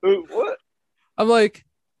 What? I'm like,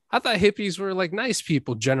 I thought hippies were like nice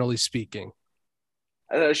people, generally speaking.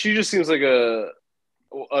 She just seems like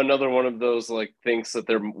another one of those like thinks that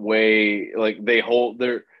they're way like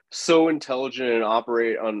they're so intelligent and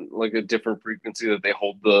operate on like a different frequency that they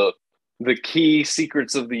hold the key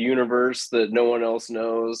secrets of the universe that no one else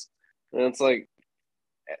knows. And it's like,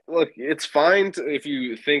 look, it's fine if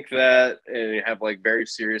you think that and you have like very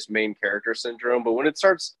serious main character syndrome, but when it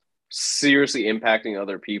starts seriously impacting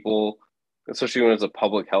other people, especially when it's a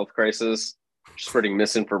public health crisis, spreading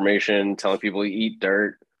misinformation, telling people to eat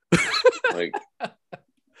dirt, like.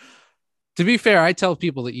 To be fair, I tell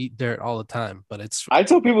people to eat dirt all the time, but I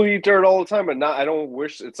tell people to eat dirt all the time, but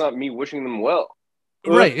it's not me wishing them well.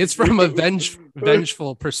 Right. It's from a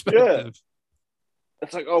vengeful perspective. Yeah.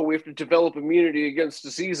 It's like, oh, we have to develop immunity against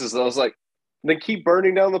diseases. And I was like, then keep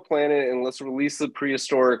burning down the planet and let's release the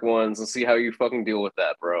prehistoric ones and see how you fucking deal with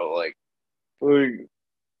that, bro. Like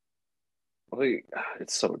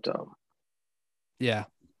it's so dumb. Yeah.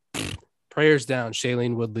 Prayers down,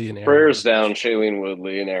 Shailene Woodley and Aaron Prayers Rodgers. down, Shailene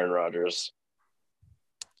Woodley and Aaron Rodgers.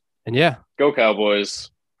 And yeah, Go Cowboys.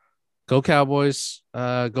 go Cowboys.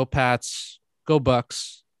 Go Pats. Go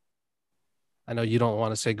Bucks. I know you don't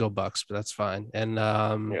want to say go Bucks, but that's fine. And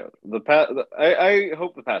Yeah, I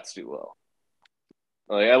hope the Pats do well.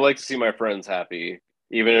 Like, I like to see my friends happy,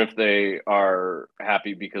 even if they are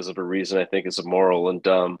happy because of a reason I think is immoral and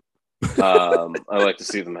dumb. I like to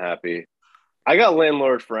see them happy. I got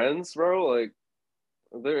landlord friends, bro. Like,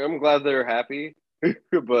 I'm glad they're happy,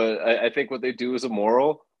 but I think what they do is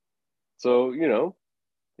immoral. So,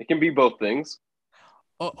 it can be both things.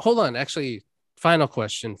 oh, hold on. Actually, final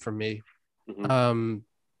question for me. Mm-hmm.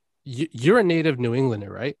 You're a native New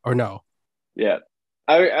Englander, right? Or no? Yeah.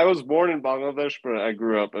 I was born in Bangladesh, but I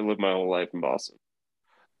grew up and lived my whole life in Boston.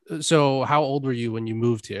 So how old were you when you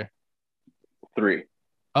moved here? 3.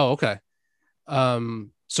 Oh, okay.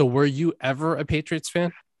 So were you ever a Patriots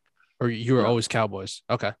fan? Or you were always Cowboys?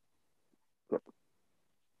 Okay.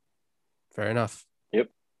 Fair enough. Yep.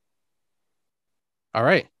 All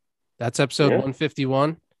right. That's episode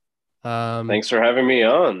 151. Thanks for having me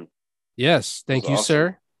on. Yes. Thank you, awesome.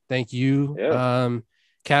 sir. Thank you, Yeah.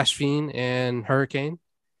 Cash Fiend and Hurricane.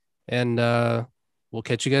 And we'll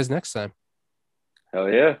catch you guys next time. Hell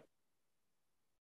yeah.